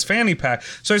I had this fanny pack.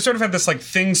 So I sort of had this like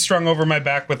thing strung over my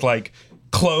back with like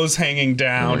clothes hanging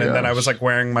down. And then I was like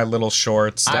wearing my little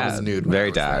shorts. I was nude. when I Very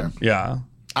was dad. there. Yeah.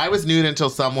 I was nude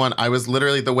until I was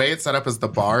literally, the way it's set up is the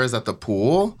bar is at the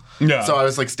pool. Yeah. So I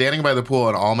was like standing by the pool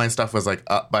and all my stuff was like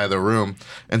up by the room.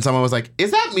 And someone was like,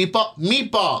 is that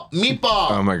Meatball?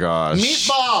 Oh my gosh.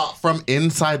 Meatball from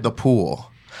inside the pool.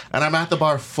 And I'm at the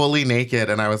bar fully naked,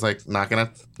 and I was like, not gonna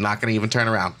even turn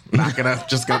around.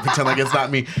 Just gonna pretend like it's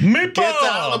not me. Meatball! Gets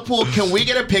out of the pool. Can we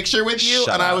get a picture with you?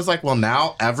 Shut and I up. was like, well,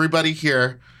 now everybody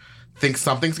here thinks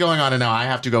something's going on, and now I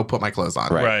have to go put my clothes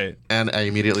on. Right. And I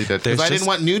immediately did because There's I didn't just-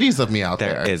 want nudies of me out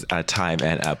There there. is a time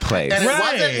and a place. And it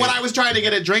Right. wasn't when I was trying to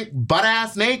get a drink butt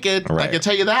ass naked. I Right. can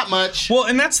tell you that much. Well,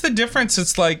 and that's the difference.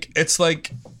 It's like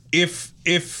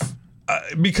if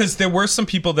because there were some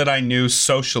people that I knew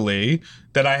socially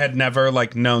that I had never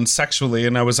like known sexually,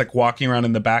 and I was like walking around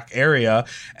in the back area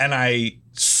and I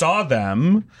saw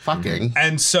them. Fucking.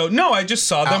 And so, no, I just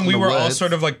saw them. in We the were all woods.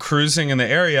 sort of like cruising in the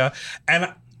area,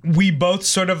 and we both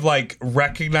sort of like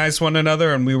recognized one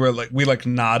another, and we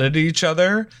nodded at each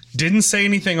other, didn't say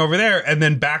anything over there, and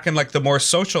then back in like the more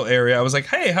social area, I was like,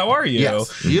 "Hey, how are you?"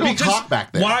 Yes. You don't talk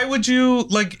back there. Why would you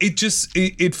like?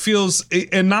 It feels,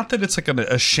 and not that it's like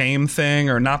a shame thing,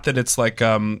 or not that it's like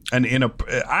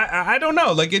I don't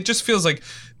know. Like it just feels like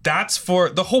that's for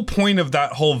the whole point of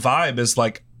that whole vibe is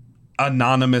like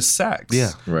anonymous sex.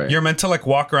 Yeah. Right. You're meant to like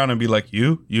walk around and be like,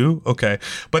 you, okay.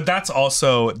 But that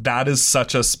is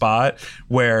such a spot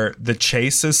where the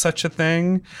chase is such a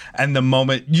thing. And the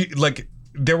moment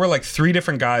there were like 3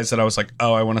 different guys that I was like,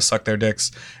 oh, I want to suck their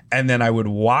dicks. And then I would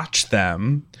watch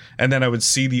them, and then I would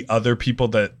see the other people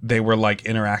that they were like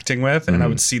interacting with, and I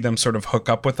would see them sort of hook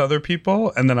up with other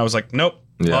people. And then I was like, nope,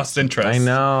 Yeah. lost interest. I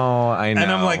know. And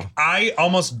I'm like, I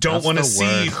almost don't That's want to the see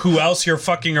worst. who else you're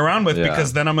fucking around with, Yeah.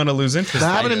 because then I'm going to lose interest.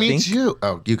 That happened to me think- too.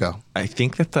 Oh, you go. I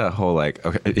think that the whole like,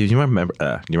 okay, you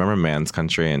remember Man's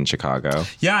Country in Chicago?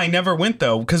 Yeah, I never went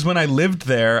though, because when I lived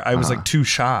there, I was like too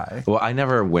shy. Well, I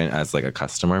never went as like a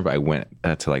customer, but I went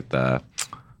to like the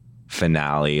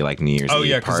finale, like New Year's Oh Eve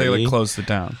yeah, because party. they like closed it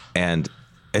down. And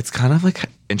it's kind of like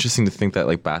interesting to think that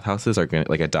like bathhouses are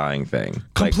like a dying thing.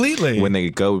 Like, Completely. when they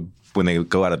go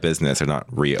out of business, they're not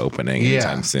reopening Yeah.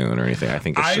 anytime soon or anything. I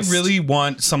think it's I just, really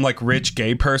want some like rich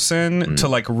gay person to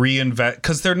like reinvent,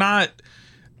 because they're not.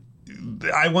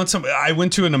 I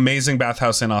went to an amazing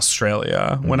bathhouse in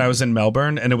Australia when I was in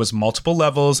Melbourne, and it was multiple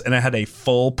levels, and it had a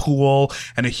full pool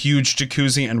and a huge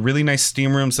jacuzzi and really nice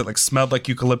steam rooms that like smelled like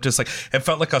eucalyptus. Like it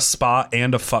felt like a spa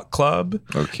and a fuck club.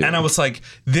 Okay. And I was like,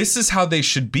 this is how they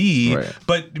should be, Right.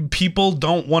 but people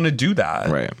don't want to do that.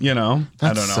 Right. You know?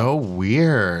 That's I don't know. so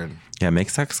weird. Yeah, make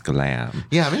sex glam.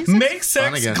 Yeah, it Make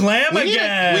fun sex glam we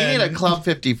again. We need a Club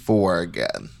 54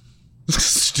 again.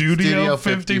 Studio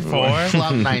 54.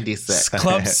 Club 96.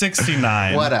 Club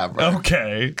 69. Whatever.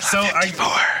 Okay.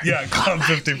 Yeah, Club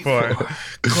 54.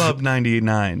 Club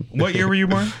 99. What year were you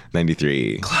born?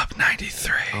 93. Club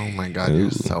 93. Oh my God,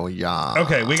 you're so young.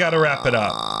 Okay, we got to wrap it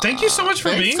up. Thank you so much for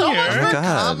Thanks being so here. much for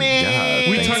God, coming. yeah.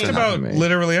 We Thanks talked for about having me.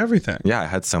 literally everything. Yeah, I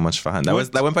had so much fun. That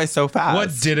went by so fast.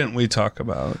 What didn't we talk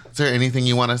about? Is there anything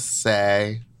you want to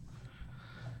say?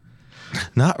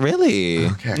 Not really.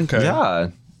 Okay. Okay. Yeah.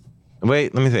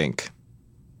 Wait, let me think.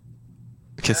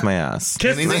 Kiss my ass.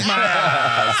 Kiss my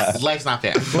ass. Life's not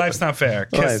fair. Life's not fair.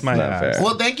 Kiss Life's my not ass. fair.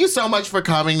 Well, thank you so much for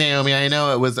coming, Naomi. I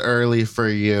know it was early for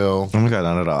you. Oh my God,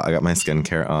 not at all. I got my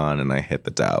skincare on and I hit the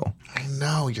dough. I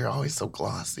know, you're always so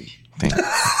glossy. Thanks.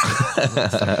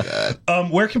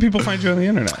 Where can people find you on the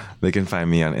internet? They can find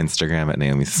me on Instagram at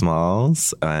Naomi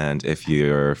Smalls. And if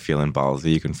you're feeling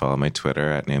ballsy, you can follow my Twitter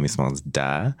at Naomi Smalls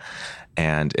Da.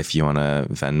 And if you want to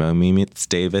Venmo me, it's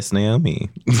Davis Naomi.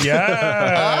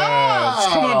 Yes.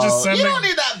 Come on, just send You don't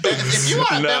need that. If you want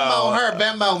to Venmo her,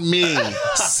 Venmo me.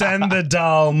 send the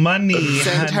doll money.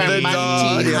 Send her honey.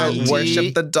 money. honey.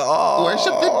 Worship the doll.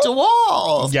 Worship the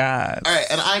doll. Yes. All right,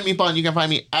 and I'm Meatball, and you can find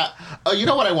me at... Oh, you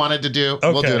know what I wanted to do?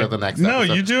 We'll Okay. do it at the next No,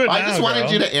 episode. you do it I now, just wanted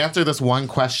girl. you to answer this one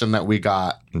question that we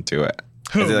got. Do it.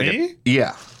 Who, Is it like me?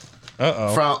 Yeah.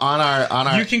 Uh-oh. From on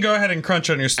our You can go ahead and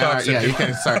crunch on your stocks. yeah, if you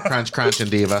can start crunch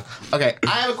and diva. Okay, I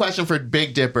have a question for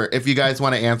Big Dipper if you guys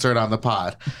want to answer it on the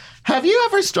pod. Have you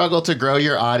ever struggled to grow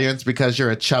your audience because you're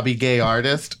a chubby gay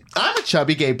artist? I'm a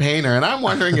chubby gay painter, and I'm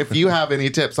wondering if you have any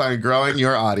tips on growing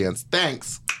your audience.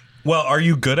 Thanks. Well, are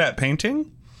you good at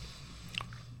painting?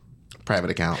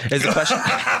 Private account. Is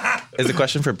the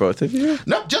question for both of you?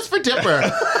 Nope, just for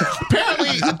Dipper.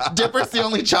 Apparently, Dipper's the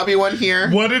only chubby one here.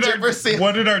 What did Dipper's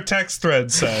our text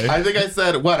thread say? I think I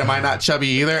said, what, am I not chubby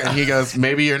either? And he goes,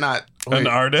 maybe you're not. An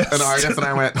artist? An artist. And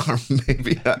I went, or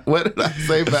maybe not. What did I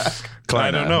say back? Klarna.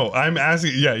 I don't know. I'm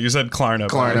asking. Yeah, you said Klarna.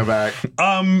 Klarna back.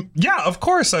 Yeah, of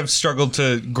course I've struggled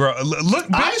to grow. Look,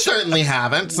 I certainly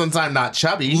haven't, since I'm not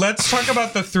chubby. let's talk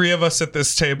about the three of us at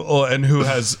this table and who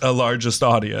has a largest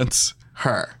audience.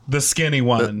 Her. The skinny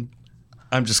one.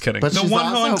 I'm just kidding. But The she's one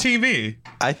on also- TV.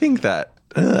 I think that.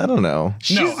 I don't know.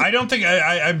 No, I don't think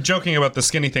I'm joking about the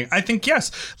skinny thing. I think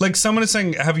yes. Like someone is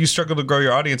saying, have you struggled to grow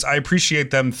your audience? I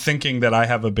appreciate them thinking that I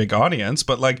have a big audience,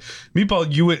 but like Meatball,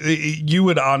 you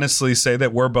would honestly say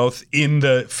that we're both in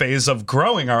the phase of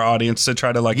growing our audience to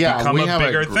try to like become we a have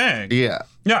bigger thing.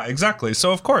 Yeah. Exactly.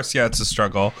 So of course, yeah, it's a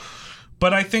struggle.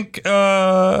 But I think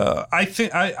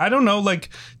I don't know. Like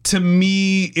to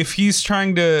me, if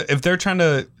they're trying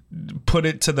to put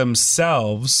it to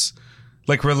themselves.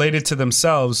 Like related to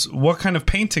themselves, what kind of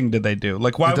painting did they do?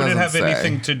 Like, why would it have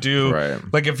anything to do? Right.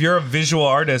 Like, if you're a visual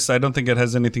artist, I don't think it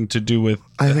has anything to do with.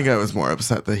 I think I was more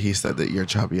upset that he said that you're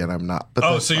chubby and I'm not.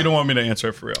 But So you don't want me to answer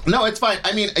it for real? No, it's fine.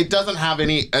 I mean, it doesn't have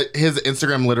any. His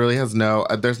Instagram literally has no.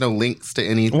 There's no links to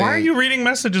anything. Why are you reading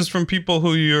messages from people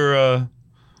who you're?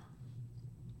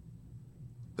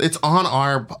 It's on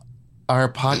our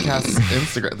podcast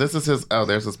Instagram. This is his. Oh,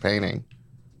 there's his painting.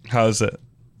 How is it?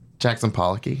 Jackson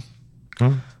Pollocky.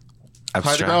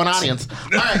 Hard to grow an audience. All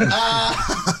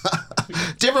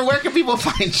right. Dipper, where can people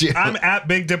find you? I'm at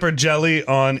Big Dipper Jelly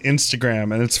on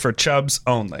Instagram, and it's for chubs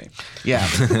only. Yeah.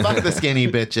 Fuck the skinny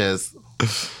bitches.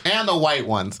 And the white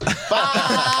ones.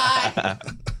 Bye.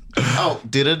 Oh,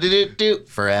 do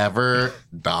Forever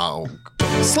Dog.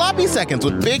 Sloppy Seconds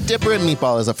with Big Dipper and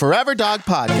Meatball is a Forever Dog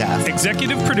podcast.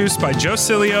 Executive produced by Joe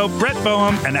Cilio, Brett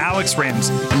Boehm, and Alex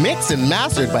Ramsey. Mixed and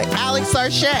mastered by Alex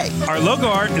Sarche. Our logo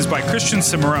art is by Christian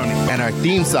Cimarroni. And our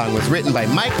theme song was written by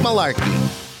Mike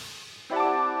Malarkey.